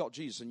 They've just got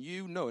Jesus, and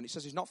you know, and it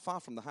says he's not far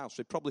from the house,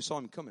 so they probably saw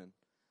him coming.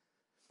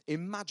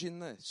 Imagine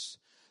this,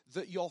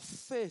 that your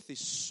faith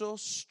is so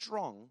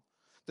strong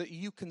that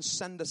you can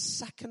send a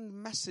second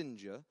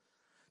messenger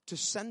to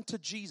send to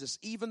Jesus,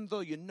 even though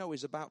you know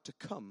he's about to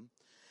come,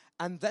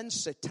 and then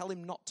say, tell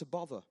him not to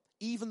bother,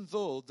 even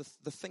though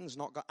the thing's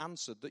not got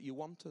answered that you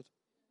wanted.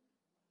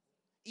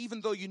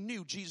 even though you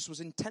knew Jesus was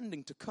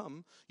intending to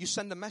come, you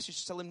send a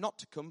message to tell him not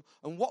to come.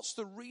 And what's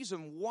the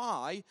reason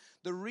why?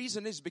 The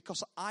reason is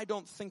because I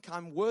don't think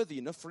I'm worthy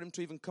enough for him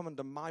to even come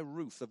under my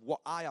roof of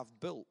what I have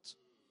built.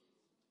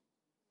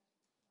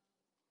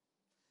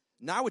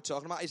 Now we're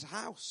talking about his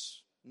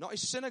house, not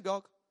his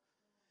synagogue.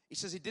 He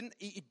says he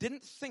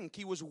didn't think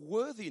he was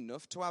worthy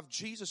enough to have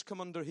Jesus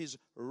come under his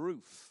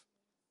roof.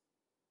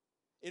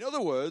 In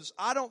other words,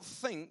 I don't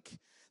think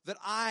that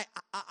I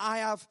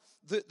have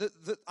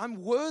that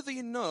I'm worthy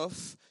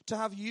enough to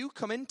have you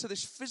come into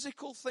this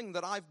physical thing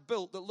that I've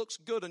built that looks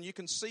good, and you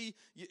can see.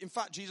 In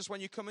fact, Jesus,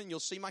 when you come in, you'll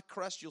see my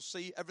crest, you'll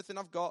see everything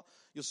I've got,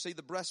 you'll see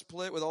the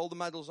breastplate with all the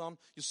medals on,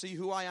 you'll see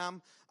who I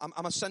am.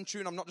 I'm a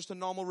centurion. I'm not just a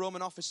normal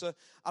Roman officer.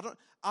 I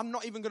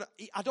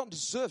don't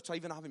deserve to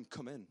even have him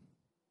come in.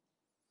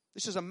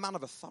 This is a man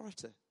of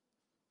authority.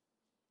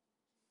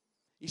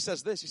 He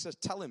says this, he says,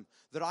 tell him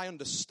that I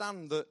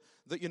understand that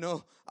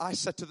I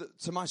said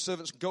to my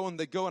servants, go and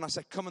they go, and I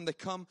said, come and they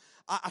come.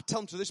 I tell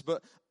them to this,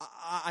 but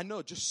I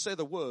know, just say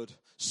the word.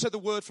 Say the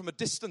word from a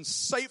distance.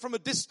 Say it from a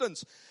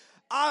distance.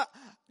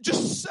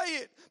 Just say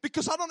it,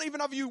 because I don't even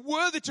have you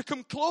worthy to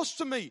come close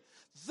to me.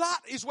 That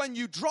is when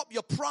you drop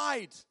your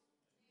pride.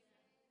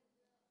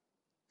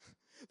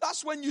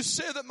 That's when you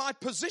say that my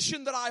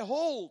position that I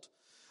hold.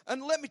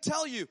 And let me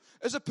tell you,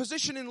 as a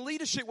position in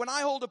leadership, when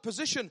I hold a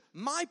position,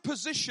 my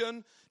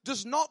position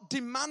does not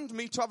demand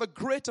me to have a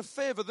greater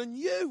favor than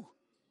you.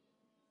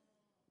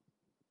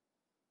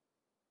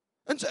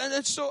 And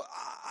so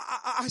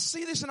I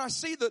see this, and I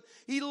see that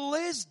he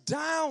lays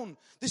down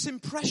this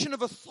impression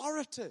of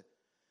authority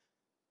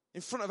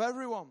in front of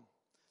everyone.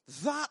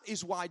 That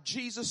is why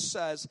Jesus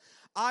says,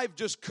 I've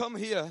just come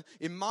here,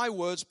 in my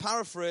words,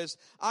 paraphrase,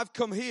 I've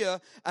come here,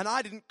 and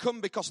I didn't come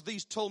because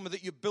these told me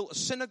that you built a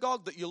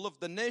synagogue, that you loved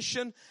the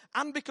nation,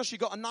 and because you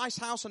got a nice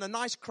house and a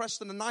nice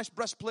crest and a nice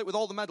breastplate with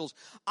all the medals.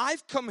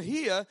 I've come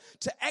here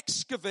to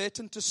excavate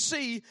and to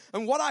see,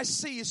 and what I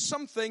see is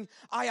something,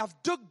 I have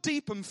dug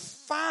deep and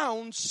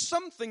found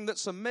something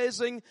that's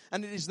amazing,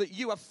 and it is that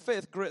you have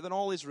faith greater than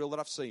all Israel that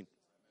I've seen.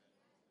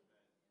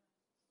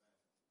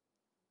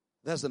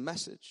 There's the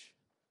message.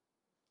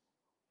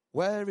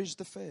 Where is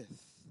the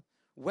faith?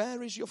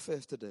 Where is your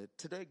faith today?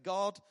 Today,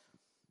 God,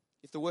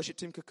 if the worship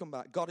team could come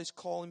back, God is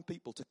calling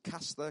people to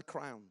cast their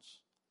crowns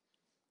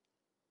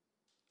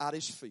at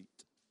his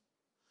feet.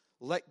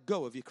 Let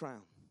go of your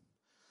crown.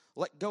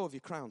 Let go of your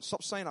crown.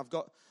 Stop saying,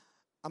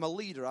 I'm a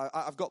leader,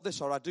 I've got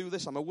this, or I do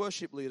this, I'm a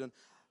worship leader. And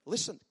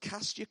listen,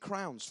 cast your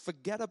crowns.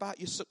 Forget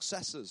about your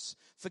successes.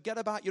 Forget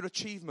about your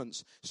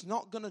achievements. It's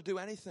not going to do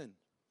anything.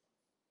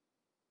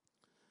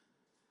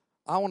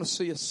 I want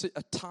to see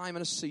a time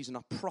and a season, I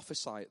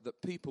prophesy it,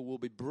 that people will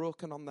be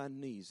broken on their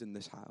knees in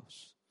this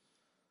house.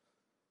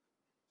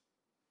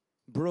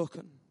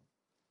 Broken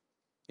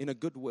in a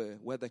good way,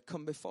 where they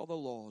come before the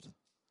Lord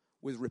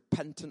with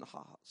repentant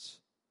hearts.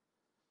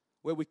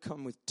 Where we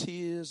come with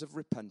tears of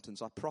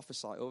repentance. I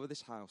prophesy over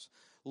this house.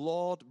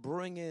 Lord,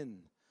 bring in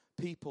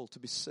people to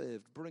be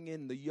saved. Bring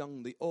in the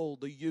young, the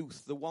old, the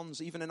youth, the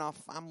ones even in our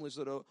families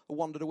that are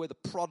wandered away,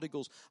 the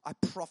prodigals. I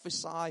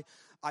prophesy,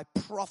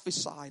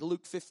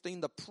 Luke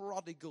 15, the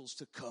prodigals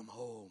to come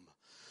home.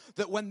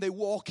 That when they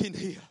walk in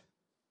here,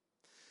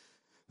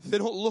 they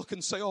don't look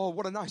and say, oh,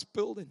 what a nice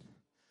building.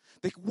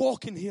 They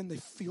walk in here and they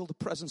feel the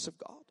presence of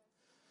God.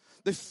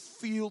 They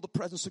feel the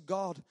presence of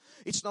God.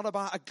 It's not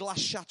about a glass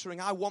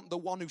shattering. I want the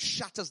one who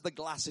shatters the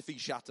glass, if he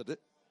shattered it,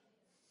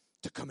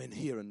 to come in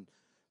here and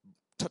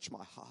touch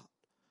my heart.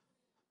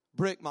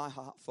 Break my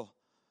heart for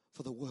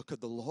the work of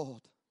the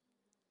Lord.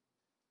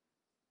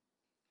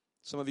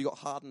 Some of you got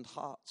hardened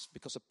hearts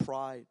because of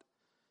pride.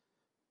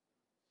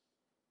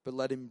 But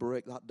let him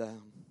break that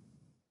down.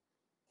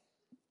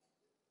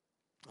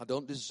 I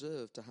don't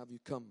deserve to have you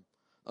come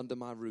under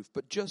my roof.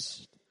 But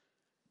just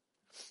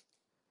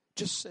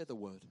say the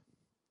word.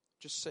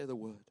 Just say the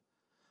word.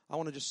 I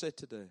want to just say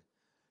today,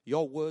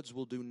 your words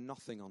will do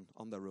nothing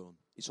on their own.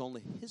 It's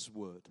only his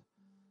word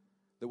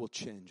that will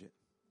change it.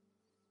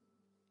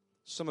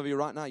 Some of you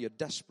right now, you're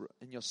desperate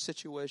in your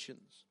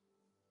situations.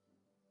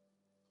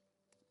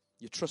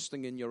 You're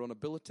trusting in your own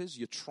abilities.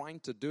 You're trying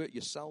to do it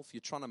yourself.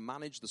 You're trying to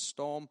manage the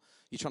storm.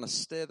 You're trying to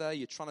stay there.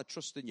 You're trying to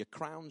trust in your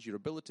crowns, your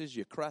abilities,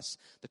 your crest.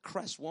 The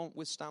crest won't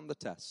withstand the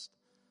test.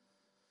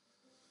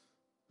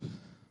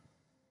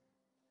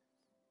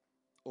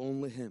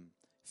 Only him.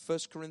 1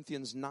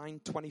 Corinthians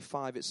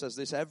 9:25, it says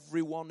this,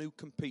 everyone who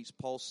competes,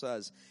 Paul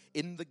says,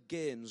 in the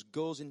games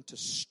goes into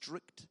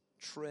strict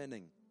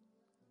training.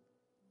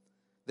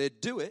 They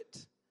do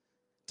it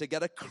to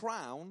get a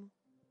crown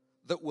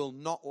that will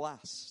not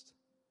last.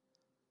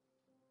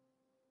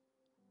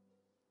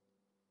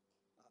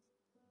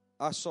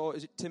 I saw,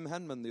 is it Tim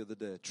Henman the other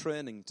day,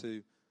 training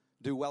to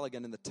do well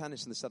again in the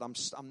tennis, and they said,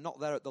 I'm not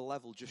there at the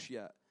level just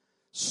yet.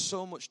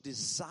 So much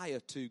desire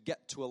to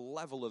get to a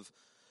level of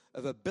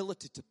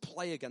ability to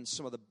play against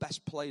some of the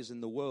best players in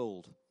the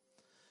world.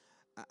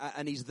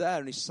 And he's there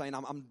and he's saying,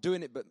 I'm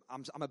doing it, but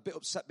I'm a bit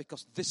upset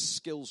because this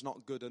skill's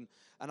not good and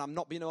I'm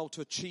not being able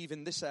to achieve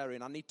in this area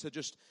and I need to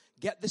just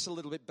get this a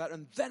little bit better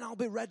and then I'll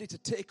be ready to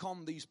take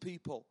on these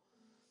people.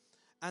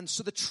 And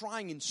so they're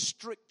trying in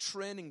strict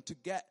training to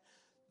get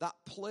that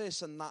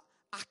place and that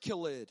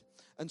accolade.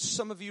 And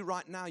some of you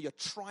right now, you're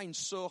trying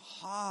so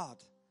hard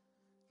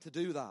to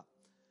do that.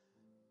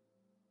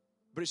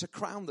 But it's a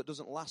crown that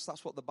doesn't last.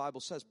 That's what the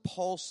Bible says.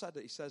 Paul said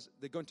it. He says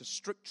they're going to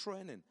strict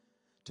training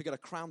to get a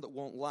crown that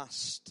won't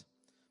last.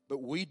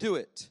 But we do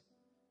it.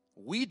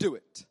 We do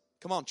it.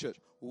 Come on, church.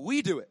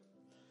 We do it.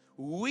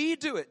 We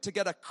do it to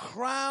get a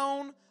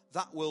crown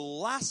that will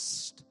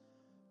last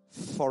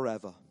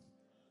forever.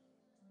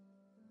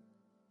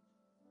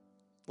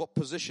 What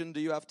position do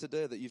you have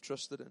today that you've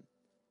trusted in?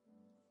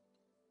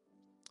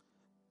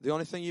 The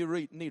only thing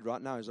you need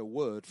right now is a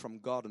word from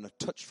God and a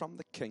touch from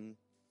the King.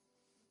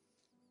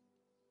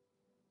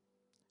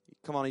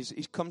 Come on,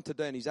 he's come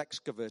today and he's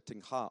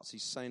excavating hearts.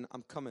 He's saying,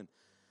 I'm coming.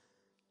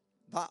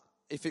 That,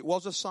 if it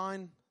was a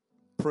sign,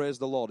 praise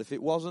the Lord. If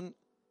it wasn't,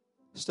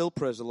 still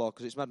praise the Lord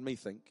because it's made me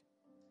think.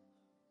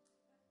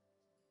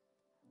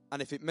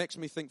 And if it makes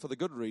me think for the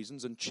good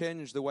reasons and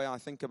change the way I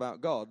think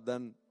about God,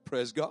 then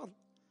praise God.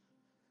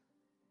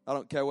 I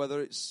don't care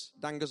whether it's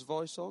Danga's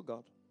voice or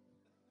God.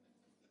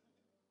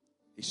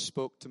 He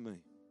spoke to me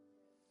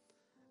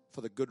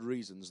for the good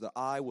reasons that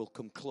I will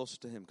come close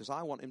to him because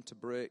I want him to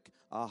break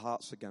our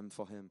hearts again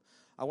for him.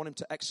 I want him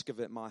to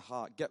excavate my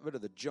heart, get rid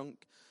of the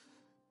junk,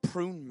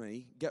 prune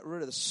me, get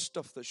rid of the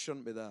stuff that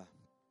shouldn't be there.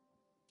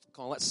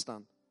 Come on, let's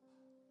stand.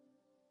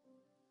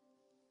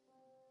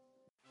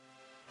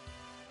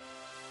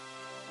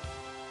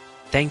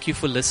 Thank you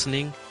for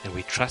listening, and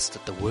we trust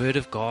that the Word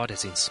of God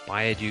has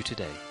inspired you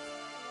today.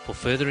 For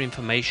further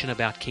information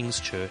about King's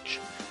Church,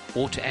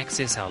 or to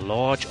access our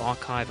large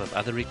archive of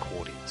other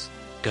recordings,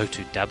 go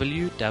to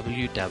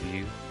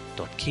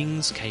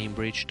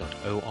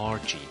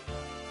www.kingscambridge.org.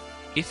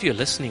 If you're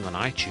listening on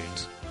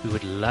iTunes, we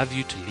would love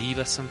you to leave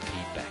us some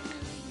feedback.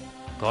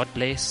 God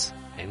bless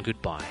and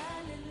goodbye.